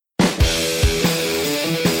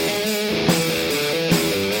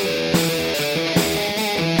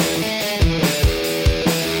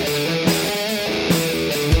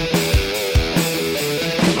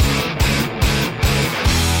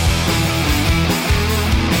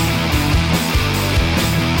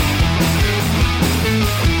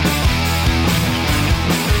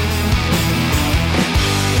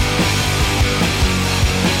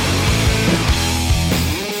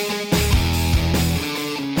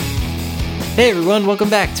Hey everyone, welcome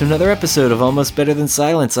back to another episode of Almost Better Than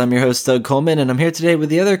Silence. I'm your host, Doug Coleman, and I'm here today with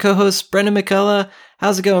the other co-host, Brendan McCullough.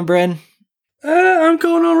 How's it going, Bren? I'm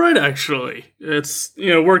going all right, actually. It's,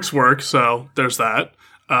 work's work, so there's that.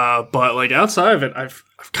 But, outside of it, I've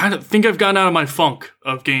kind of think I've gotten out of my funk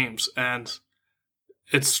of games, and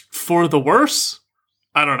it's for the worse?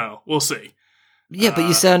 I don't know. We'll see. Yeah, but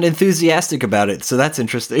you sound enthusiastic about it, so that's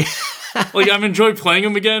interesting. I've enjoyed playing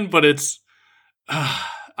them again, but it's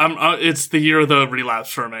the year of the relapse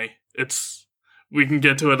for me. We can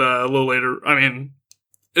get to it a little later. I mean,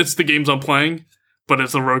 it's the games I'm playing, but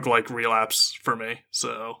it's a roguelike relapse for me,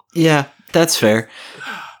 so. Yeah, that's fair.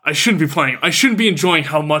 I shouldn't be playing. I shouldn't be enjoying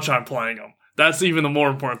how much I'm playing them. That's even the more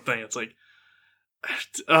important thing. It's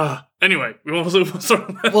anyway, we won't start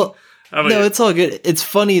on that. Well, no, it's all good. It's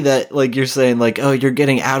funny that, you're saying, oh, you're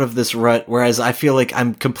getting out of this rut, whereas I feel like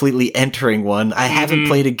I'm completely entering one. I haven't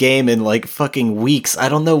played a game in, fucking weeks. I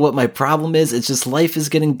don't know what my problem is. It's just life is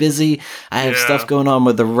getting busy. I have stuff going on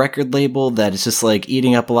with the record label that is just,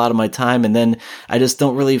 eating up a lot of my time, and then I just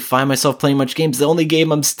don't really find myself playing much games. The only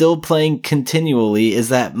game I'm still playing continually is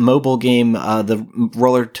that mobile game, the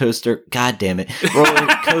roller coaster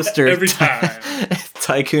every time.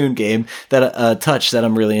 Tycoon game that Touch that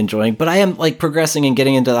I'm really enjoying. But I am progressing and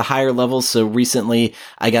getting into the higher levels. So recently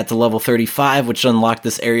I got to level 35, which unlocked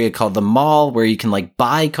this area called the mall where you can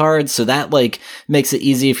buy cards. So that makes it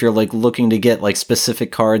easy if you're looking to get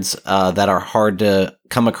specific cards that are hard to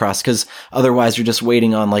come across, because otherwise you're just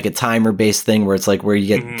waiting on a timer based thing where it's where you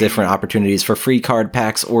get different opportunities for free card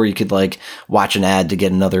packs, or you could watch an ad to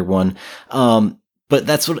get another one. But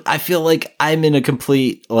that's what I feel like. I'm in a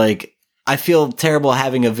complete I feel terrible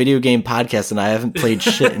having a video game podcast, and I haven't played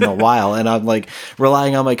shit in a while, and I'm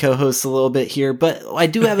relying on my co-hosts a little bit here, but I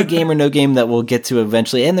do have a game or no game that we'll get to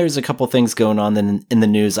eventually, and there's a couple things going on in the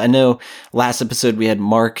news. I know last episode we had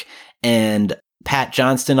Mark and Pat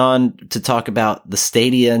Johnston on to talk about the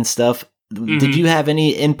Stadia and stuff. Did you have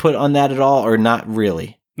any input on that at all, or not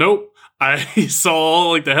really? Nope. I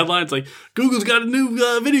saw the headlines Google's got a new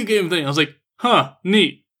video game thing. I was like, huh,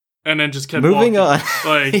 neat. And then just kept moving walking.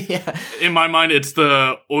 on. In my mind, it's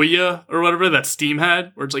the Ouya or whatever that Steam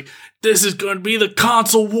had, where it's this is going to be the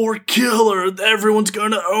console war killer. Everyone's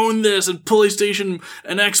going to own this, and PlayStation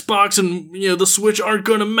and Xbox and the Switch aren't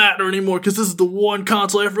going to matter anymore because this is the one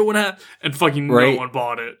console everyone has. And fucking no one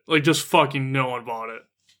bought it. Just fucking no one bought it.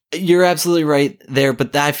 You're absolutely right there,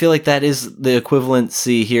 but I feel like that is the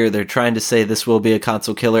equivalency here. They're trying to say this will be a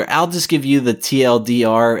console killer. I'll just give you the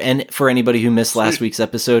TLDR, and for anybody who missed last week's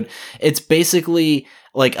episode, it's basically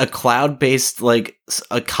a cloud-based,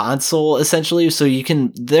 a console, essentially. So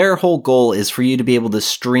their whole goal is for you to be able to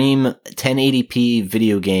stream 1080p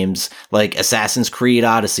video games like Assassin's Creed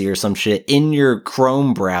Odyssey or some shit in your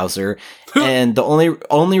Chrome browser. And the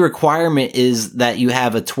only requirement is that you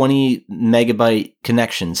have a 20 megabyte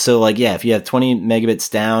connection. So if you have 20 megabits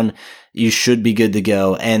down, you should be good to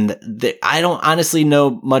go. And I don't honestly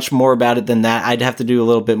know much more about it than that. I'd have to do a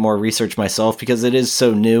little bit more research myself because it is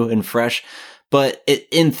so new and fresh. But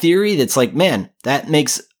in theory, it's man, that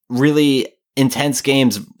makes really intense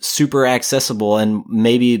games super accessible, and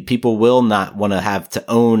maybe people will not want to have to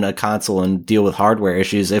own a console and deal with hardware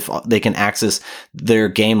issues if they can access their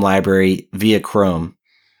game library via Chrome.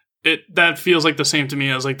 That feels the same to me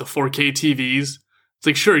as the 4K TVs.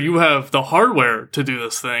 It's sure, you have the hardware to do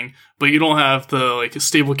this thing, but you don't have the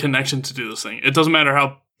stable connection to do this thing. It doesn't matter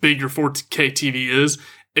how big your 4K TV is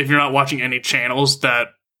if you're not watching any channels that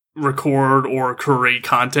record or create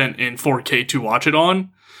content in 4K to watch it on.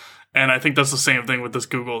 And I think that's the same thing with this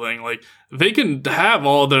Google thing. They can have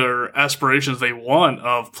all their aspirations they want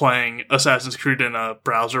of playing Assassin's Creed in a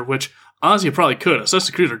browser, which honestly you probably could.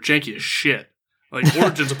 Assassin's Creed are janky as shit.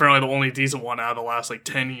 Origin's apparently the only decent one out of the last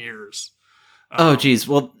 10 years. Oh, geez.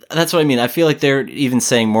 Well, that's what I mean. I feel like they're even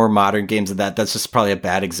saying more modern games than that. That's just probably a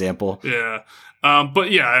bad example. Yeah.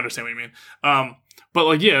 But yeah, I understand what you mean.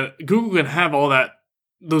 But Google can have all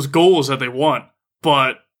those goals that they want,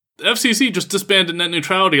 but the FCC just disbanded net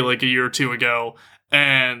neutrality a year or two ago,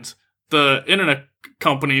 and the internet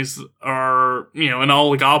companies are, in an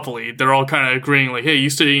oligopoly. They're all kind of agreeing hey,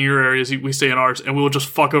 you stay in your areas, we stay in ours, and we'll just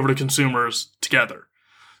fuck over the consumers together.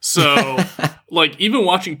 So, even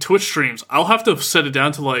watching Twitch streams, I'll have to set it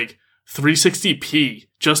down to 360p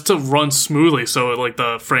just to run smoothly, so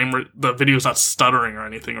the video's not stuttering or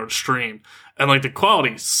anything, or the stream. And the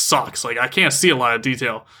quality sucks. I can't see a lot of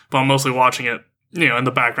detail, but I'm mostly watching it, in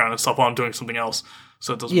the background and stuff while I'm doing something else.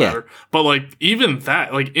 So it doesn't matter. But even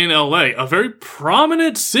that, in LA, a very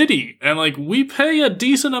prominent city, and we pay a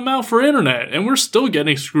decent amount for internet, and we're still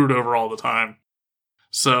getting screwed over all the time.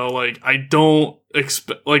 So I don't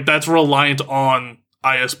like that's reliant on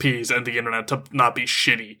ISPs and the internet to not be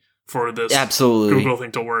shitty for this Absolutely. Google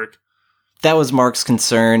thing to work. That was Mark's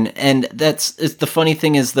concern, and it's the funny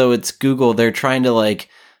thing is though it's Google, they're trying to like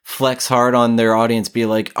flex hard on their audience, be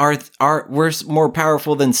like, we're more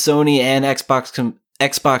powerful than Sony and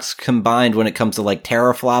Xbox combined when it comes to like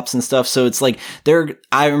teraflops and stuff. So it's like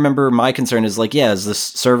I remember my concern is like, yeah, is this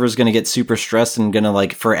server's going to get super stressed and going to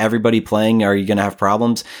like for everybody playing, are you going to have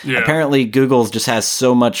problems? Yeah. Apparently Google just has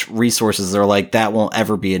so much resources. They're like, that won't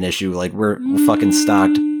ever be an issue. Like we're fucking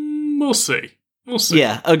stocked. We'll see. We'll see.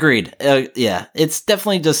 Yeah, agreed. Yeah, it's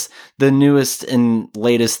definitely just the newest and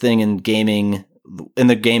latest thing in gaming, in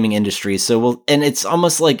the gaming industry. So and it's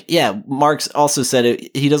almost like, yeah, Mark's also said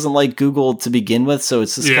it, he doesn't like Google to begin with, so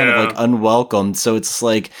it's just kind of like unwelcome. So it's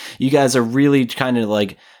like you guys are really kind of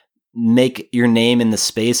like make your name in the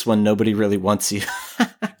space when nobody really wants you.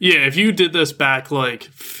 Yeah, if you did this back like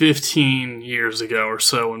 15 years ago or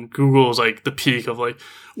so, when Google was like the peak of like,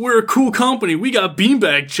 we're a cool company, we got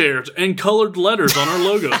beanbag chairs and colored letters on our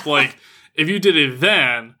logos. Like, if you did it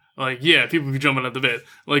then, like, yeah, people would be jumping at the bit.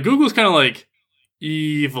 Like, Google's kind of like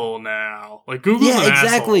evil now. Like, Google's an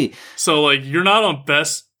exactly. asshole. So, like, you're not on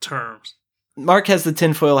best terms. Mark has the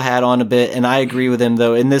tinfoil hat on a bit, and I agree with him,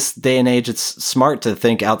 though. In this day and age, it's smart to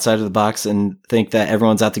think outside of the box and think that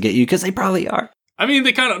everyone's out to get you, because they probably are. I mean,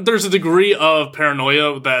 there's a degree of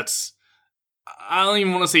paranoia that's, I don't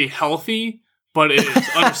even want to say healthy, but it is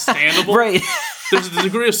understandable. Right. There's a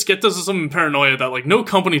degree of skepticism and paranoia that, like, no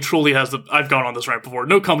company truly has I've gone on this rant before,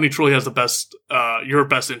 no company truly has the best, your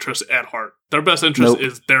best interest at heart. Their best interest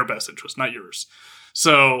is their best interest, not yours.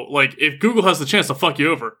 So, like, if Google has the chance to fuck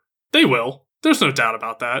you over, they will. There's no doubt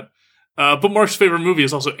about that. But Mark's favorite movie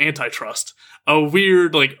is also Antitrust, a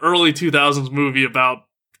weird, like, early 2000s movie about,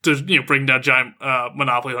 bringing down giant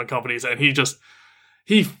monopolies on companies, and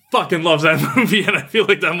he fucking loves that movie, and I feel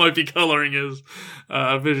like that might be coloring his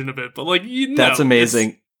vision a bit. But, like, that's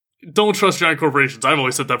amazing. Don't trust giant corporations. I've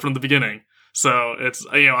always said that from the beginning. So it's,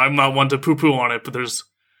 I'm not one to poo-poo on it, but there's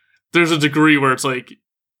a degree where it's like,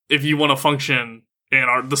 if you want to function in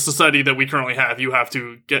the society that we currently have, you have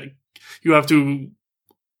to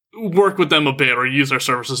work with them a bit or use their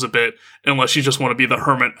services a bit, unless you just want to be the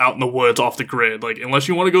hermit out in the woods off the grid. Like, unless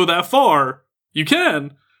you want to go that far, you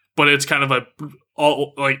can, but it's kind of a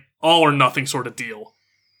all or nothing sort of deal.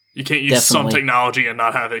 You can't use some technology and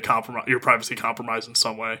not have it your privacy compromised in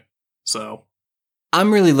some way. So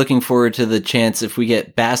I'm really looking forward to the chance, if we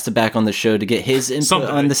get Basta back on the show, to get his input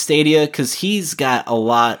on the Stadia, because he's got a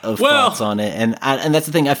lot of thoughts on it, and that's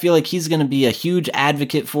the thing. I feel like he's going to be a huge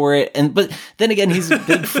advocate for it, but then again, he's a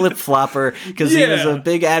big flip flopper because he was a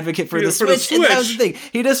big advocate for the Switch. And that was the thing.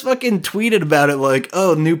 He just fucking tweeted about it like,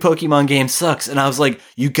 "Oh, new Pokemon game sucks," and I was like,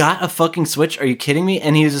 "You got a fucking Switch? Are you kidding me?"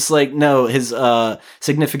 And he was just like, "No, his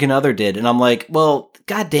significant other did," and I'm like, "Well,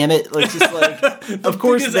 God damn it!" Like, just like, of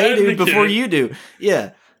course they do before you do.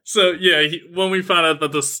 Yeah. So, yeah, when we found out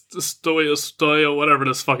that the Stoya, whatever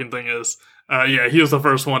this fucking thing is, he was the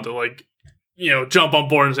first one to, like, jump on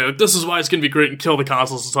board and say, like, this is why it's going to be great, and kill the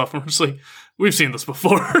consoles and stuff. And we're just like, we've seen this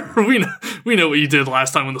before. we know what you did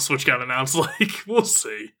last time when the Switch got announced. Like, we'll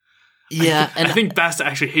see. Yeah. I think Basta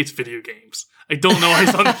actually hates video games. I don't know why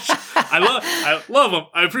he's on the show. I love him.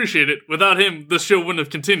 I appreciate it. Without him, this show wouldn't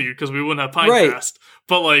have continued because we wouldn't have Pinecast. Right.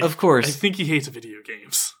 But, like, of course. I think he hates video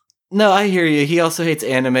games. No, I hear you. He also hates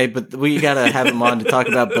anime, but we gotta have him on to talk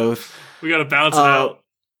about both. We gotta balance it out.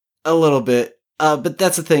 A little bit. But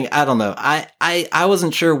that's the thing. I don't know. I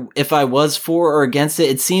wasn't sure if I was for or against it.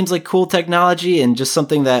 It seems like cool technology and just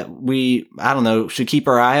something that I don't know, should keep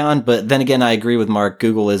our eye on. But then again, I agree with Mark.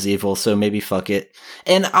 Google is evil, so maybe fuck it.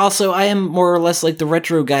 And also, I am more or less like the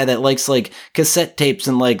retro guy that likes like cassette tapes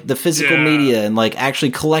and like the physical media and like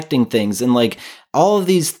actually collecting things, and like all of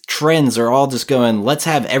these trends are all just going, let's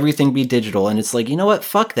have everything be digital. And it's like, you know what?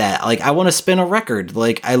 Fuck that. Like, I want to spin a record.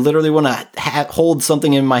 Like, I literally want to hold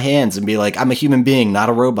something in my hands and be like, I'm a human being, not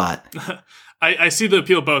a robot. I see the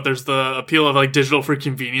appeal of both. There's the appeal of like digital for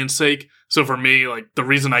convenience sake. So for me, like the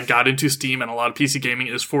reason I got into Steam and a lot of PC gaming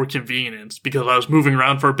is for convenience, because I was moving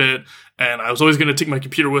around for a bit and I was always going to take my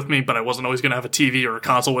computer with me, but I wasn't always going to have a TV or a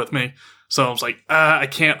console with me. So I was like,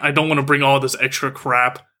 I don't want to bring all this extra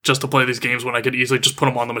crap just to play these games when I could easily just put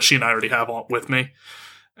them on the machine I already have with me.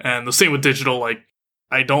 And the same with digital. Like,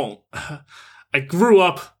 I grew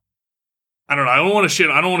up, I don't know, I don't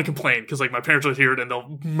want to complain, because like my parents will hear it and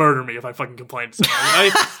they'll murder me if I fucking complain. So,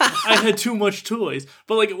 I had too much toys,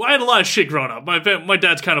 but like I had a lot of shit growing up. My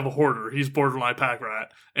dad's kind of a hoarder. He's borderline pack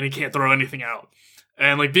rat and he can't throw anything out.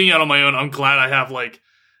 And like being out on my own, I'm glad I have like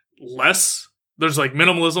less there's like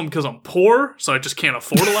minimalism because I'm poor, so I just can't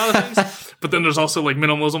afford a lot of things. But then there's also like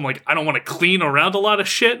minimalism, like I don't want to clean around a lot of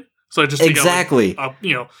shit, so I just take out, like,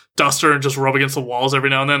 a duster and just rub against the walls every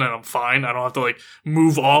now and then, and I'm fine. I don't have to like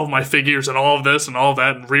move all of my figures and all of this and all of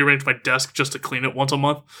that and rearrange my desk just to clean it once a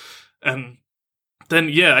month. And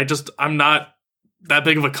then I'm not that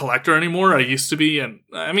big of a collector anymore. I used to be, and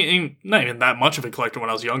I mean, not even that much of a collector when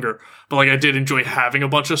I was younger, but like I did enjoy having a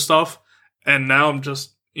bunch of stuff. And now I'm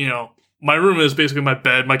just, my room is basically my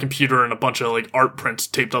bed, my computer, and a bunch of like art prints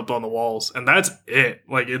taped up on the walls, and that's it.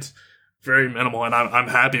 Like it's very minimal, and I'm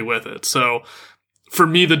happy with it. So for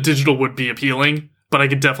me, the digital would be appealing, but I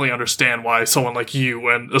could definitely understand why someone like you,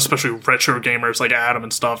 and especially retro gamers like Adam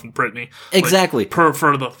and stuff and Brittany, exactly,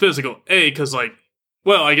 prefer the physical. Because like,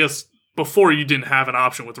 well, I guess before you didn't have an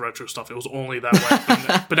option with retro stuff; it was only that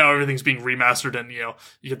way. But now everything's being remastered, and you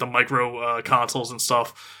get the micro consoles and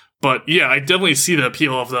stuff. But yeah, I definitely see the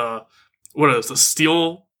appeal of the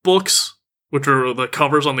steel books, which are the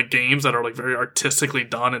covers on the games that are like very artistically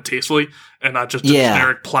done and tastefully, and not just a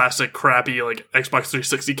generic plastic crappy like Xbox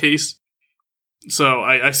 360 case. So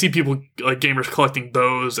I see people like gamers collecting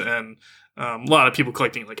those, and a lot of people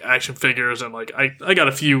collecting like action figures, and like I got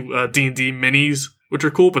a few D&D minis, which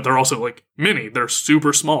are cool, but they're also like mini. They're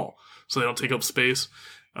super small, so they don't take up space.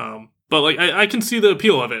 But like I can see the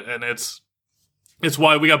appeal of it, and it's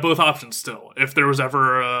why we got both options still. If there was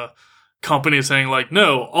ever a company saying like,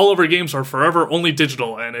 no, all of our games are forever only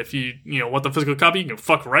digital, and if you want the physical copy, you can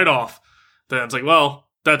fuck right off, then it's like, well,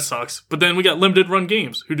 that sucks. But then we got limited run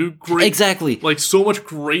games who do great, exactly, like so much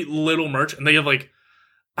great little merch, and they have like,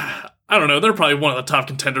 I don't know, they're probably one of the top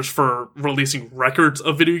contenders for releasing records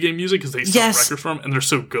of video game music because they sell records from them, and they're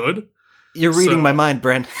so good. You're reading my mind,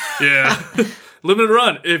 Brent. Yeah. Limited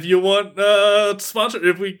run. If you want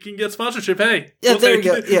if we can get sponsorship, hey. Yeah, there we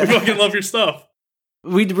go. Yeah. We fucking love your stuff.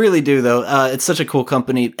 We really do, though. It's such a cool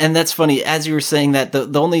company. And that's funny. As you were saying that,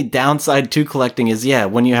 the only downside to collecting is,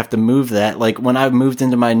 when you have to move that. Like, when I moved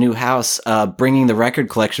into my new house, bringing the record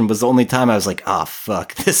collection was the only time I was like, oh,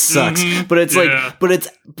 fuck, this sucks. Mm-hmm. But it's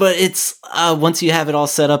it's once you have it all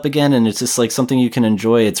set up again and it's just like something you can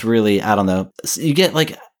enjoy, it's really, I don't know. You get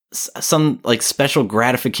like some like special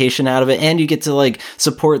gratification out of it, and you get to like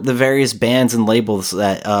support the various bands and labels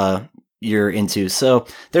that you're into. So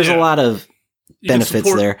there's a lot of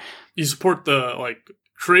benefits there. You support the like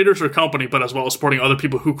creators or company, but as well as supporting other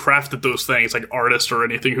people who crafted those things, like artists or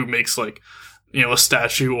anything who makes like a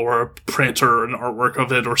statue or a print or an artwork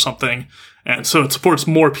of it or something. And so it supports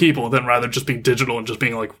more people than rather just being digital and just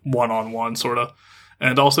being like one-on-one sort of.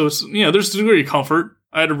 And also it's there's a degree of comfort.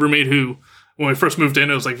 I had a roommate who, when we first moved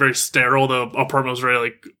in, it was like very sterile. The apartment was very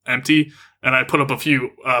like empty, and I put up a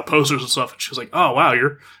few posters and stuff. And she was like, "Oh wow,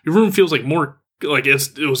 your room feels like more like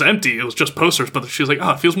it was empty. It was just posters." But she was like,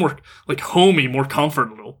 "Oh, it feels more like homey, more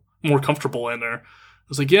comfortable in there." I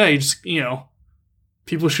was like, "Yeah, you just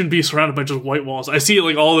people shouldn't be surrounded by just white walls." I see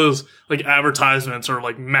like all those like advertisements or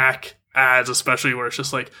like Mac ads, especially, where it's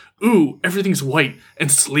just like, ooh, everything's white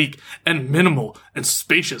and sleek and minimal and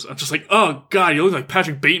spacious. I'm just like, oh god, you look like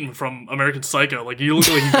Patrick Bateman from American Psycho. Like you look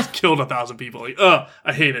like you just killed 1,000 people. Like,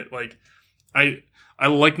 I hate it. Like I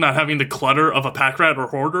like not having the clutter of a pack rat or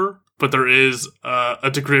hoarder, but there is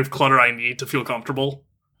a degree of clutter I need to feel comfortable.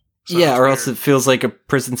 So or weird. Else it feels like a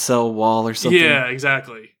prison cell wall or something. Yeah,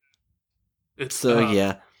 exactly. It's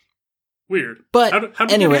so weird. But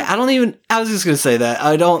anyway, I was just going to say that.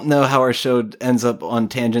 I don't know how our show ends up on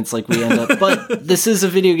tangents like we end up, but this is a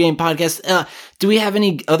video game podcast. Do we have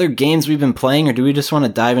any other games we've been playing, or do we just want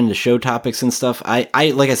to dive into show topics and stuff?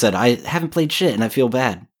 I like I said, I haven't played shit and I feel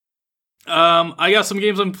bad. I got some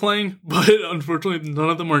games I'm playing, but unfortunately none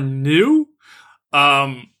of them are new.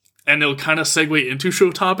 And it'll kind of segue into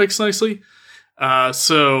show topics nicely.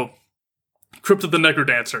 So Crypt of the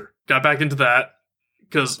Necrodancer. Got back into that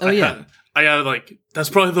because I got like, that's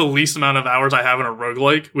probably the least amount of hours I have in a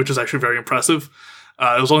roguelike, which is actually very impressive.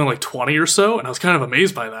 It was only like 20 or so, and I was kind of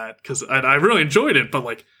amazed by that because I really enjoyed it, but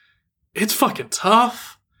like, it's fucking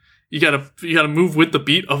tough. You gotta move with the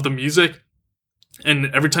beat of the music, and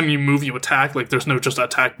every time you move, you attack. Like, there's no just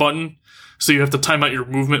attack button, so you have to time out your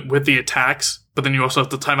movement with the attacks, but then you also have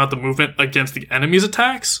to time out the movement against the enemy's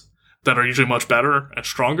attacks that are usually much better and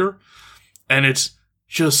stronger, and it's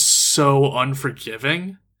just so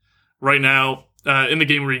unforgiving. Right now, in the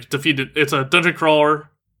game where you defeat it, it's a dungeon crawler,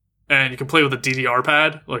 and you can play with a DDR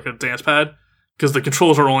pad, like a dance pad, because the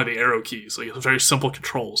controls are only the arrow keys. Like, it's very simple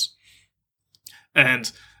controls.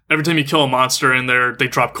 And every time you kill a monster in there, they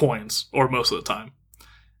drop coins, or most of the time.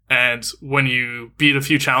 And when you beat a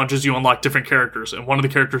few challenges, you unlock different characters, and one of the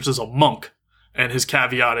characters is a monk, and his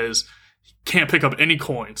caveat is, can't pick up any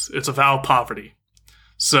coins. It's a vow of poverty.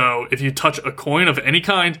 So if you touch a coin of any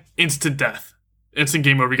kind, instant death. Instant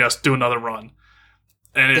game over, you guys do another run.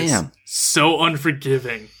 And it's so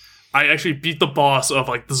unforgiving. I actually beat the boss of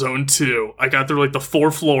like the zone 2. I got through like the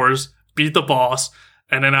 4 floors, beat the boss,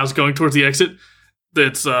 and then I was going towards the exit.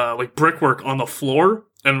 It's like brickwork on the floor,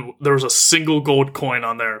 and there was a single gold coin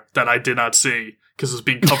on there that I did not see because it was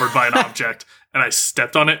being covered by an object. And I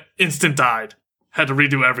stepped on it, instant died. Had to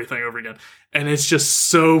redo everything over again. And it's just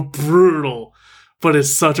so brutal. But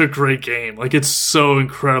it's such a great game. Like, it's so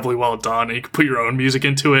incredibly well done. And you can put your own music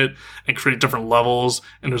into it and create different levels.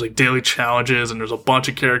 And there's, like, daily challenges. And there's a bunch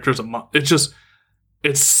of characters.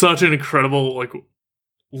 It's such an incredible, like,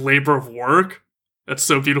 labor of work. That's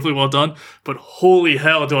so beautifully well done. But holy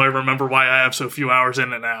hell do I remember why I have so few hours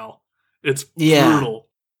in it now. It's brutal.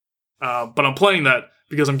 But I'm playing that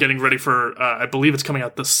because I'm getting ready for, I believe it's coming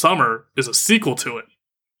out this summer, is a sequel to it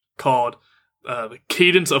called The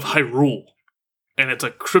Cadence of Hyrule. And it's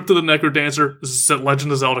a Crypt of the Necrodancer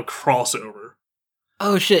Legend of Zelda crossover.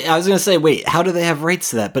 Oh shit! I was gonna say, wait, how do they have rights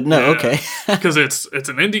to that? But no, okay. Because it's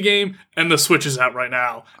an indie game, and the Switch is out right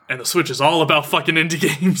now, and the Switch is all about fucking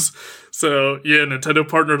indie games. So yeah, Nintendo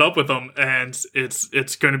partnered up with them, and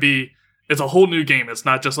it's going to be a whole new game. It's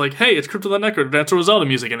not just like, hey, it's Crypt of the Necrodancer with Zelda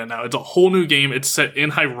music in it now. It's a whole new game. It's set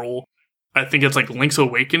in Hyrule. I think it's like Link's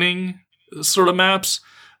Awakening sort of maps.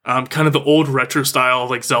 Kind of the old retro style of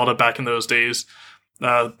like Zelda back in those days.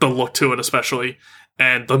 The look to it especially.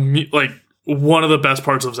 And one of the best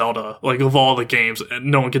parts of Zelda, like of all the games, and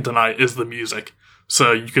no one can deny, is the music.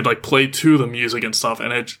 So you could like play to the music and stuff,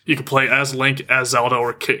 and you could play as Link, as Zelda,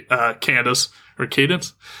 or Cadence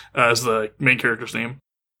as the main character's name.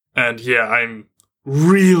 And yeah, I'm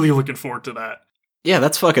really looking forward to that. Yeah,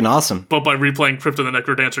 that's fucking awesome. But by replaying Crypt of the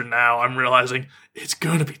Necrodancer now, I'm realizing it's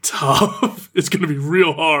gonna be tough. It's gonna be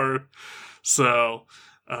real hard. So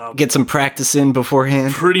get some practice in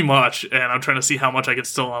beforehand. Pretty much, and I'm trying to see how much I can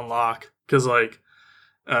still unlock. Because like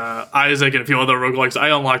Isaac and a few other roguelikes,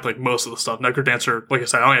 I unlocked like most of the stuff. Necrodancer, like I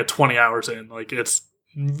said, I only had 20 hours in. Like it's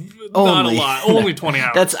not a lot. Only 20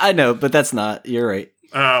 hours. I know, but that's not. You're right.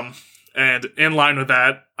 And in line with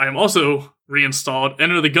that, I am also reinstalled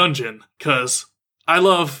Enter the Gungeon because I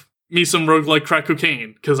love me some roguelike crack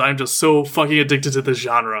cocaine because I'm just so fucking addicted to this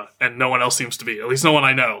genre, and no one else seems to be. At least no one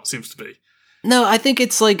I know seems to be. No, I think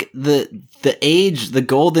it's like the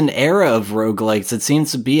golden era of roguelikes. It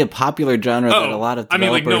seems to be a popular genre that a lot of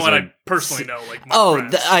developers no one I personally know. Like,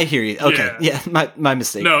 I hear you. Okay, yeah, my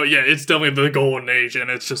mistake. No, yeah, it's definitely the golden age, and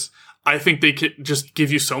it's just, I think they could just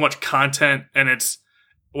give you so much content, and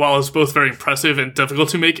while it's both very impressive and difficult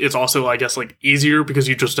to make, it's also, I guess, like easier because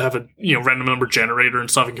you just have a random number generator and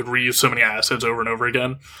stuff and can reuse so many assets over and over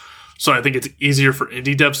again. So I think it's easier for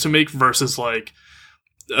indie devs to make versus like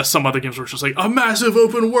some other games where it's just like a massive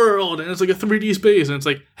open world and it's like a 3D space and it's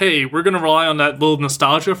like, hey, we're going to rely on that little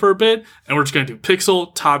nostalgia for a bit and we're just going to do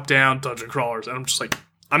pixel top-down dungeon crawlers. And I'm just like,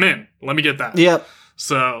 I'm in. Let me get that. Yep.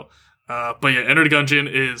 So, but yeah, Enter the Gungeon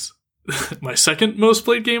is my second most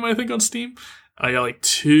played game, I think, on Steam. I got like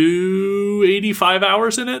 285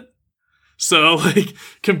 hours in it. So, like,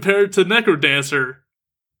 compared to Necrodancer,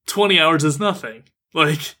 20 hours is nothing.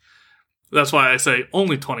 Like, that's why I say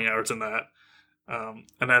only 20 hours in that.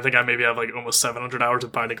 And I think I maybe have like almost 700 hours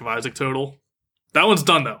of Binding of Isaac total. That one's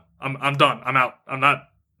done though. I'm done. I'm out. I'm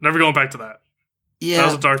never going back to that. Yeah, that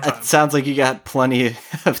was a dark time. It sounds like you got plenty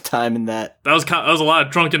of time in that. That was a lot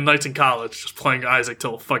of drunken nights in college, just playing Isaac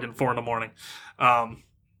till fucking 4 a.m.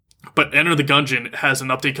 But Enter the Gungeon has an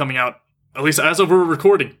update coming out, at least as of we're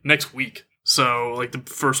recording, next week. So like the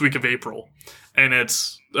first week of April, and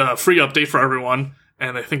it's a free update for everyone.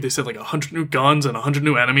 And I think they said like 100 new guns and 100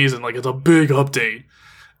 new enemies, and like it's a big update.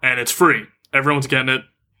 And it's free. Everyone's getting it.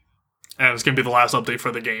 And it's going to be the last update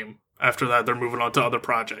for the game. After that, they're moving on to other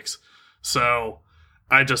projects. So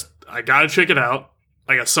I got to check it out.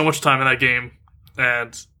 I got so much time in that game.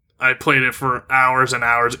 And I played it for hours and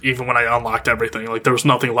hours, even when I unlocked everything. Like there was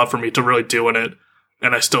nothing left for me to really do in it.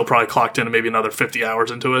 And I still probably clocked in maybe another 50 hours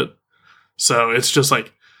into it. So it's just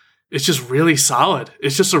like, it's just really solid.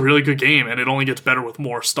 It's just a really good game, and it only gets better with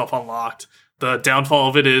more stuff unlocked. The downfall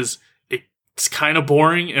of it is it's kind of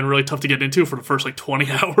boring and really tough to get into for the first like 20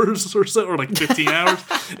 hours or so, or like 15 hours.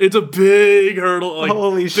 It's a big hurdle, like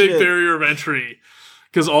Holy big shit. barrier of entry.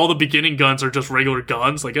 Because all the beginning guns are just regular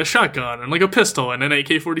guns, like a shotgun and like a pistol and an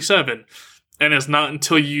AK-47. And it's not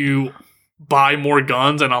until you buy more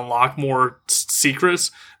guns and unlock more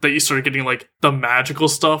secrets that you start getting like the magical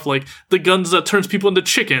stuff, like the guns that turns people into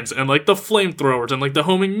chickens and like the flamethrowers and like the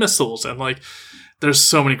homing missiles, and like there's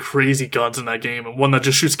so many crazy guns in that game, and one that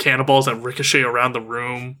just shoots cannonballs that ricochet around the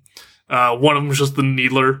room. One of them is just the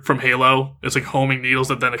Needler from Halo. It's like homing needles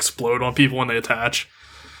that then explode on people when they attach.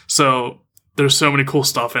 So there's so many cool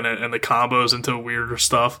stuff in it, and the combos into weirder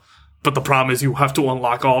stuff. But the problem is you have to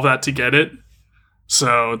unlock all of that to get it.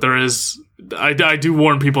 So there is, I do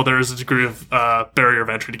warn people, there is a degree of barrier of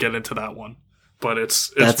entry to get into that one. But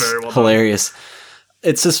it's very well hilarious. Done.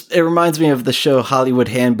 It's just, it reminds me of the show Hollywood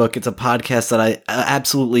Handbook. It's a podcast that I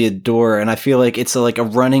absolutely adore. And I feel like it's like a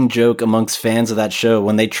running joke amongst fans of that show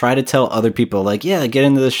when they try to tell other people, like, yeah, get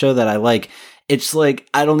into the show that I like. It's like,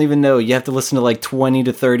 I don't even know. You have to listen to like 20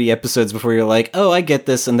 to 30 episodes before you're like, oh, I get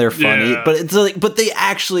this and they're funny. Yeah. But it's like, but they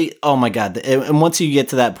actually, oh my God. And once you get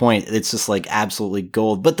to that point, it's just like absolutely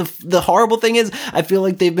gold. But the horrible thing is, I feel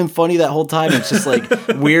like they've been funny that whole time. It's just like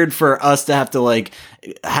weird for us to have to like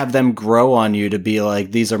have them grow on you to be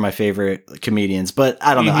like, these are my favorite comedians. But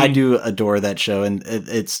I don't know. I do adore that show. And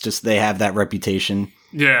it's just, they have that reputation.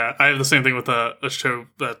 Yeah. I have the same thing with a show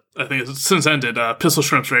that I think has since ended, Pistol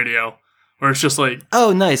Shrimps Radio. Where it's just like,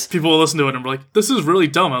 oh, nice. People will listen to it and be like, this is really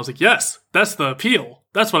dumb. I was like, yes, that's the appeal.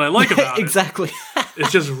 That's what I like about it. Exactly.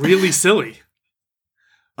 It's just really silly.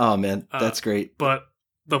 Oh, man. That's great. But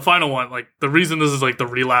the final one, like, the reason this is like the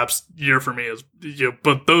relapse year for me is,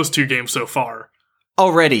 but those two games so far.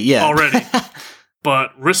 Already, yeah. Already.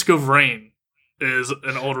 But Risk of Rain is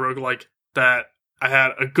an old roguelike that I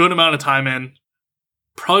had a good amount of time in.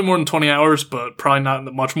 Probably more than 20 hours, but probably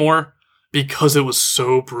not much more because it was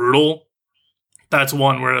so brutal. That's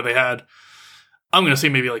one where they had, I'm going to say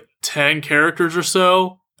maybe like 10 characters or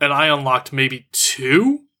so, and I unlocked maybe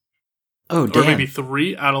 2. Oh, damn. Or maybe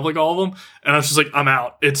 3 out of like all of them. And I was just like, I'm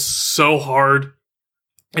out. It's so hard.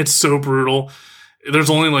 It's so brutal. There's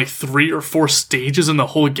only like 3 or 4 stages in the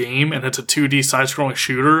whole game, and it's a 2D side-scrolling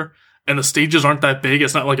shooter. And the stages aren't that big.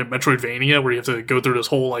 It's not like a Metroidvania where you have to go through this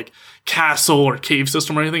whole like castle or cave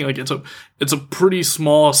system or anything. Like it's a pretty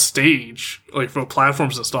small stage, like for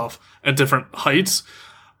platforms and stuff at different heights.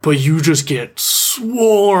 But you just get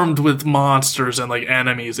swarmed with monsters and like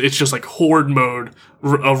enemies. It's just like horde mode,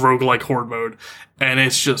 a roguelike horde mode. And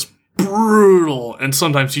it's just brutal. And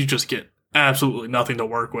sometimes you just get absolutely nothing to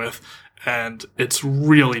work with. And it's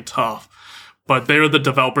really tough. But they're the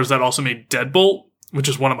developers that also made Deadbolt, which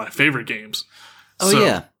is one of my favorite games. Oh,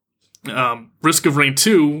 so, yeah. Risk of Rain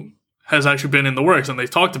 2 has actually been in the works, and they've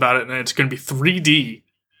talked about it, and it's going to be 3D.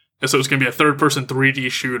 And so it's going to be a third-person 3D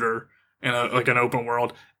shooter in like an open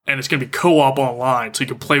world, and it's going to be co-op online, so you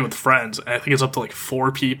can play with friends. And I think it's up to like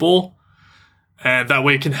 4 people, and that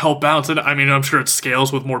way it can help balance it. I mean, I'm sure it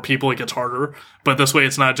scales with more people, it gets harder, but this way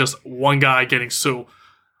it's not just one guy getting so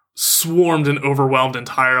swarmed and overwhelmed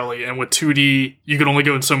entirely. And with 2D, you can only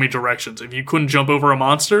go in so many directions. If you couldn't jump over a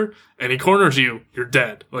monster and he corners you, you're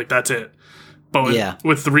dead. Like, that's it. But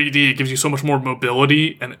with 3D, it gives you so much more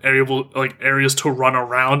mobility and areas to run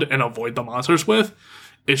around and avoid the monsters with.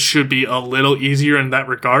 It should be a little easier in that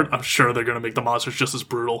regard. I'm sure they're going to make the monsters just as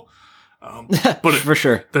brutal. But for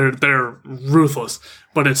sure. They're ruthless.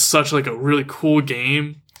 But it's such like a really cool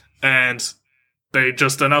game. And they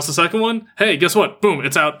just announced the second one. Hey, guess what? Boom,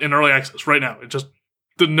 it's out in early access right now. It just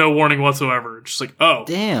did no warning whatsoever. It's just like, oh.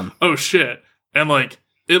 Damn. Oh, shit. And, like,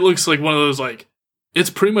 it looks like one of those, like, it's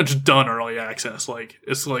pretty much done early access. Like,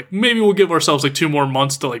 it's like, maybe we'll give ourselves, like, 2 more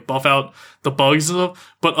months to, like, buff out the bugs and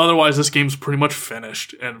stuff. But otherwise, this game's pretty much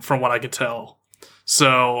finished, and from what I can tell.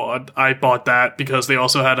 So, I bought that because they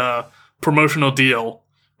also had a promotional deal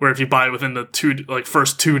where if you buy it within the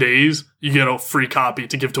first 2 days, you get a free copy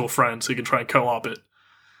to give to a friend so you can try and co-op it.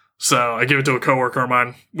 So I gave it to a coworker of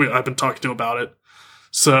mine. I've been talking to about it.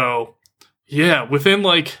 So yeah, within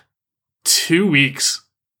like 2 weeks,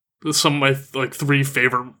 some of my like 3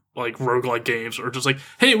 favorite like roguelike games are just like,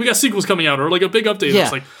 hey, we got sequels coming out, or like a big update. Yeah.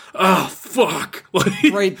 It's like, oh fuck.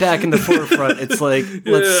 Like, right back in the forefront. It's like,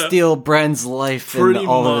 let's steal Bren's life and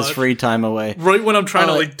all of his free time away. Right when I'm trying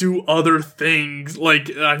to like do other things,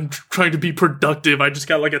 like I'm trying to be productive. I just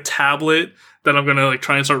got like a tablet that I'm gonna like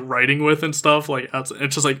try and start writing with and stuff. Like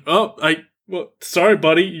it's just like, well, sorry,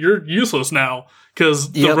 buddy, you're useless now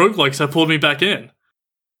because the roguelikes have pulled me back in.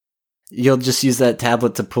 You'll just use that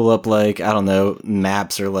tablet to pull up, like, I don't know,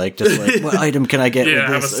 maps or, like, just like, what item can I get with this?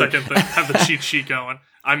 Have a second thing. Have the cheat sheet going.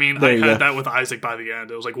 I mean, I had that with Isaac by the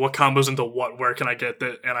end. It was like, what combos into what? Where can I get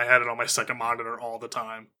that? And I had it on my second monitor all the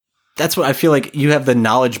time. That's what I feel like you have the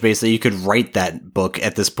knowledge base that you could write that book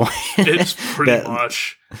at this point. It's pretty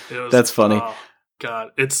much. That's funny. Oh, God.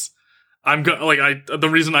 The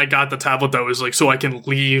reason I got the tablet, though, is, like, so I can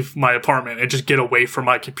leave my apartment and just get away from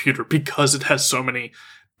my computer because it has so many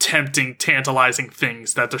tempting, tantalizing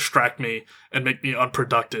things that distract me and make me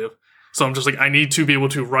unproductive. So I'm just like, I need to be able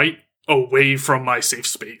to write away from my safe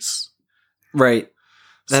space. Right.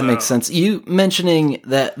 That makes sense. You mentioning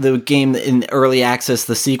that the game in early access,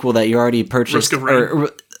 the sequel that you already purchased, Risk of Rain.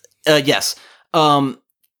 Yes.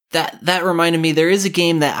 That reminded me, there is a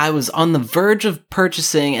game that I was on the verge of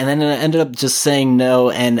purchasing and then I ended up just saying no,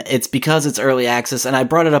 and it's because it's early access, and I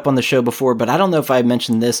brought it up on the show before, but I don't know if I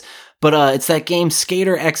mentioned this, but it's that game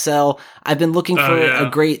Skater XL. I've been looking for a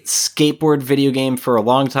great skateboard video game for a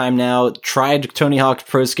long time now. Tried Tony Hawk's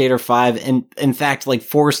Pro Skater 5 and in fact like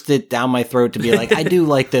forced it down my throat to be like, I do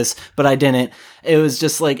like this, but I didn't. It was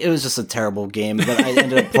just a terrible game, but I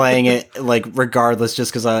ended up playing it like regardless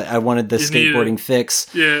just because I wanted the skateboarding fix.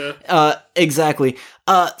 Yeah. Exactly.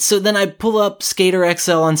 So then I pull up Skater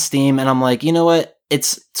XL on Steam and I'm like, you know what?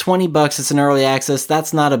 It's $20. It's an early access.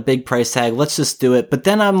 That's not a big price tag. Let's just do it. But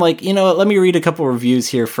then I'm like, you know what? Let me read a couple reviews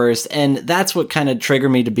here first. And that's what kind of triggered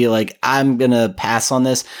me to be like, I'm going to pass on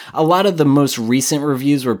this. A lot of the most recent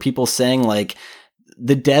reviews were people saying like,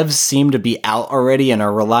 the devs seem to be out already and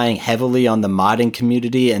are relying heavily on the modding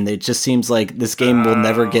community. And it just seems like this game will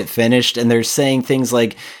never get finished. And they're saying things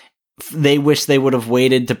like, they wish they would have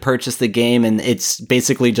waited to purchase the game, and it's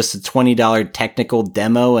basically just a $20 technical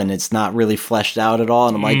demo, and it's not really fleshed out at all.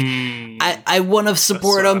 And I'm like, I want to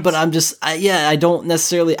support them, but I'm just, I don't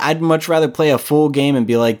necessarily. I'd much rather play a full game and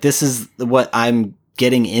be like, this is what I'm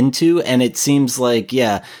getting into. And it seems like,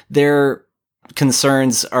 their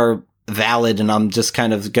concerns are valid, and I'm just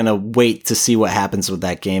kind of gonna wait to see what happens with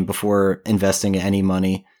that game before investing any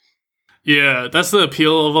money. Yeah, that's the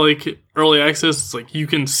appeal of like early access. It's like you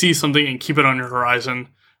can see something and keep it on your horizon,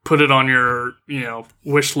 put it on your,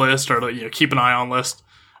 wish list or keep an eye on list.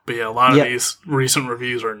 But yeah, a lot of these recent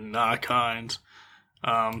reviews are not kind.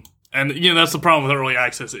 And that's the problem with early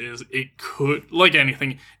access is it could, like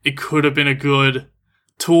anything, it could have been a good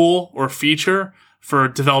tool or feature for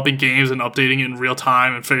developing games and updating it in real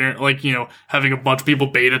time and figuring, having a bunch of people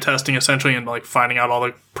beta testing essentially and like finding out all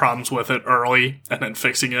the problems with it early and then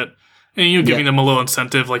fixing it. And giving them a little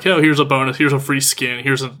incentive, like, oh, here's a bonus, here's a free skin,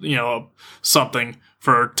 here's something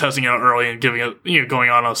for testing out early and giving it, going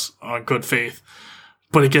on us on good faith.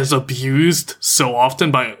 But it gets abused so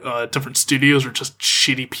often by different studios or just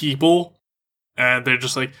shitty people, and they're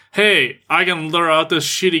just like, hey, I can lure out this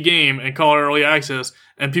shitty game and call it early access,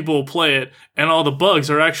 and people will play it, and all the bugs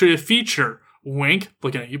are actually a feature. Wink,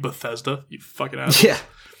 looking at you, Bethesda, you fucking assholes. Yeah.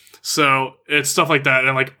 So it's stuff like that,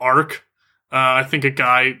 and like Ark. I think a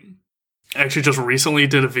guy actually just recently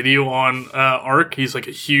did a video on Ark. He's like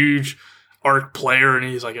a huge Ark player, and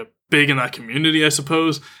he's like a big in that community, I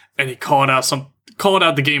suppose. And he called out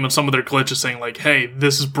the game and some of their glitches, saying like, "Hey,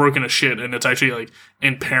 this is broken as shit, and it's actually like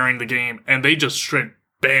impairing the game." And they just straight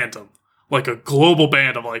banned him, like a global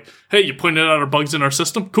ban of like, "Hey, you pointed out our bugs in our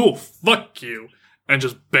system? Cool, fuck you," and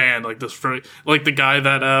just banned like this for like the guy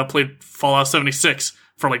that played Fallout 76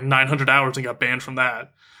 for like 900 hours and got banned from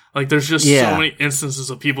that. Like, there's just so many instances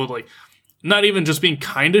of people like. Not even just being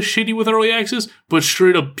kind of shitty with early access, but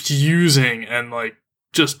straight abusing and like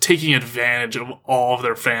just taking advantage of all of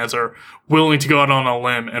their fans are willing to go out on a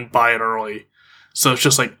limb and buy it early. So it's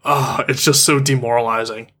just like, it's just so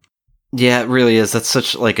demoralizing. Yeah, it really is. That's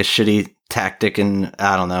such like a shitty tactic, and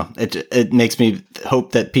I don't know. It makes me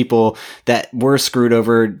hope that people that were screwed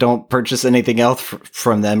over don't purchase anything else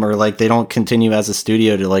from them, or like they don't continue as a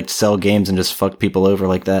studio to like sell games and just fuck people over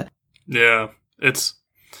like that. Yeah, it's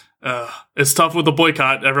tough with the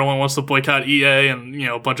boycott. Everyone wants to boycott EA and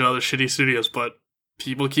a bunch of other shitty studios, but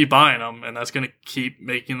people keep buying them, and that's going to keep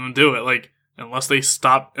making them do it. Like unless they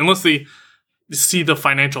see the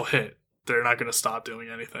financial hit, they're not going to stop doing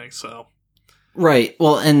anything. So. Right.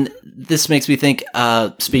 Well, and this makes me think,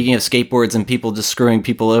 speaking of skateboards and people just screwing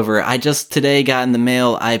people over, I just today got in the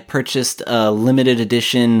mail, I purchased a limited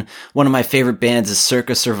edition. One of my favorite bands is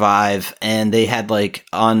Circa Survive, and they had like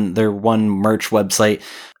on their one merch website,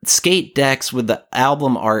 skate decks with the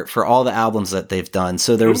album art for all the albums that they've done.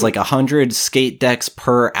 So there was like 100 skate decks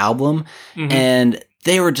per album, and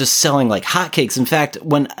they were just selling like hotcakes. In fact,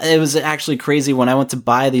 when it was actually crazy when I went to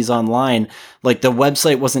buy these online, like the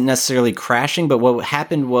website wasn't necessarily crashing, but what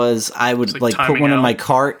happened was I would like put one in my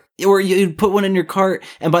cart, or you'd put one in your cart,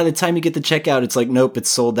 and by the time you get to checkout, it's like, nope, it's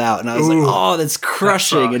sold out. And I was like, oh, that's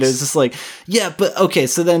crushing. And it was just like, yeah, but okay.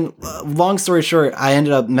 So then long story short, I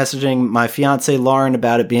ended up messaging my fiance Lauren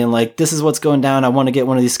about it, being like, this is what's going down. I want to get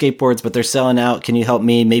one of these skateboards, but they're selling out. Can you help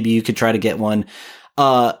me? Maybe you could try to get one.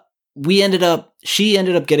 We ended up she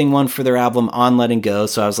ended up getting one for their album On Letting Go,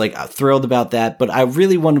 so I was like thrilled about that. But I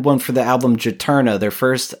really wanted one for the album Juturna, their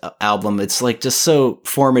first album. It's like just so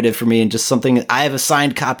formative for me and just something. I have a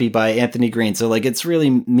signed copy by Anthony Green, so like it's really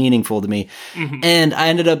meaningful to me. Mm-hmm. And I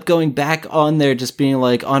ended up going back on there, just being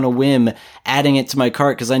like on a whim, adding it to my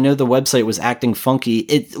cart because I know the website was acting funky.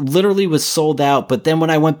 It literally was sold out, but then when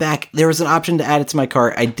I went back, there was an option to add it to my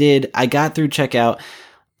cart. I did. I got through checkout.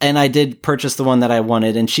 And I did purchase the one that I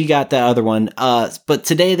wanted, and she got the other one. But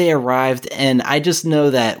today they arrived, and I just know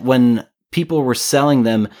that when people were selling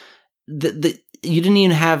them, you didn't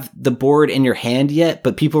even have the board in your hand yet,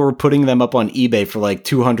 but people were putting them up on eBay for like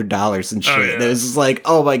 $200 and shit. Oh, yeah. And it was just like,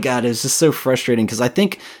 oh my God, it was just so frustrating because I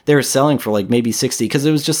think they were selling for like maybe 60 because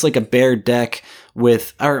it was just like a bare deck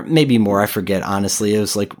with, or maybe more, I forget, honestly. It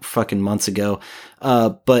was like fucking months ago.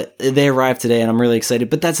 But they arrived today and I'm really excited.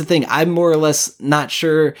 But that's the thing. I'm more or less not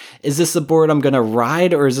sure. Is this a board I'm going to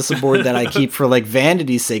ride or is this a board that I keep for like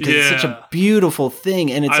vanity's sake? Because it's such a beautiful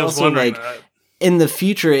thing. And it's also like in the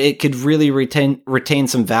future, it could really retain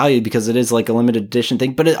some value because it is like a limited edition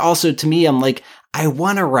thing. But it also, to me, I'm like, I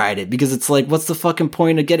want to ride it because it's like, what's the fucking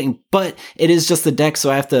point of getting, but it is just the deck.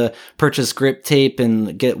 So I have to purchase grip tape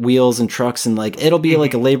and get wheels and trucks and like, it'll be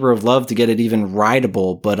like a labor of love to get it even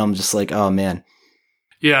rideable. But I'm just like, oh man.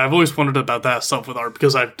 Yeah, I've always wondered about that stuff with art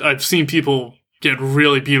because I've seen people get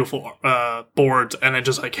really beautiful boards and then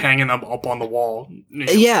just like hanging them up on the wall. You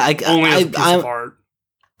know, only as a piece of art.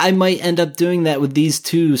 I might end up doing that with these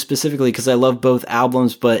two specifically because I love both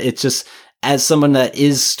albums, but it's just as someone that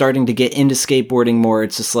is starting to get into skateboarding more,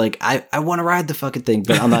 it's just like I want to ride the fucking thing,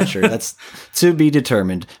 but I'm not sure. That's to be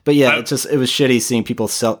determined. But yeah, it was shitty seeing people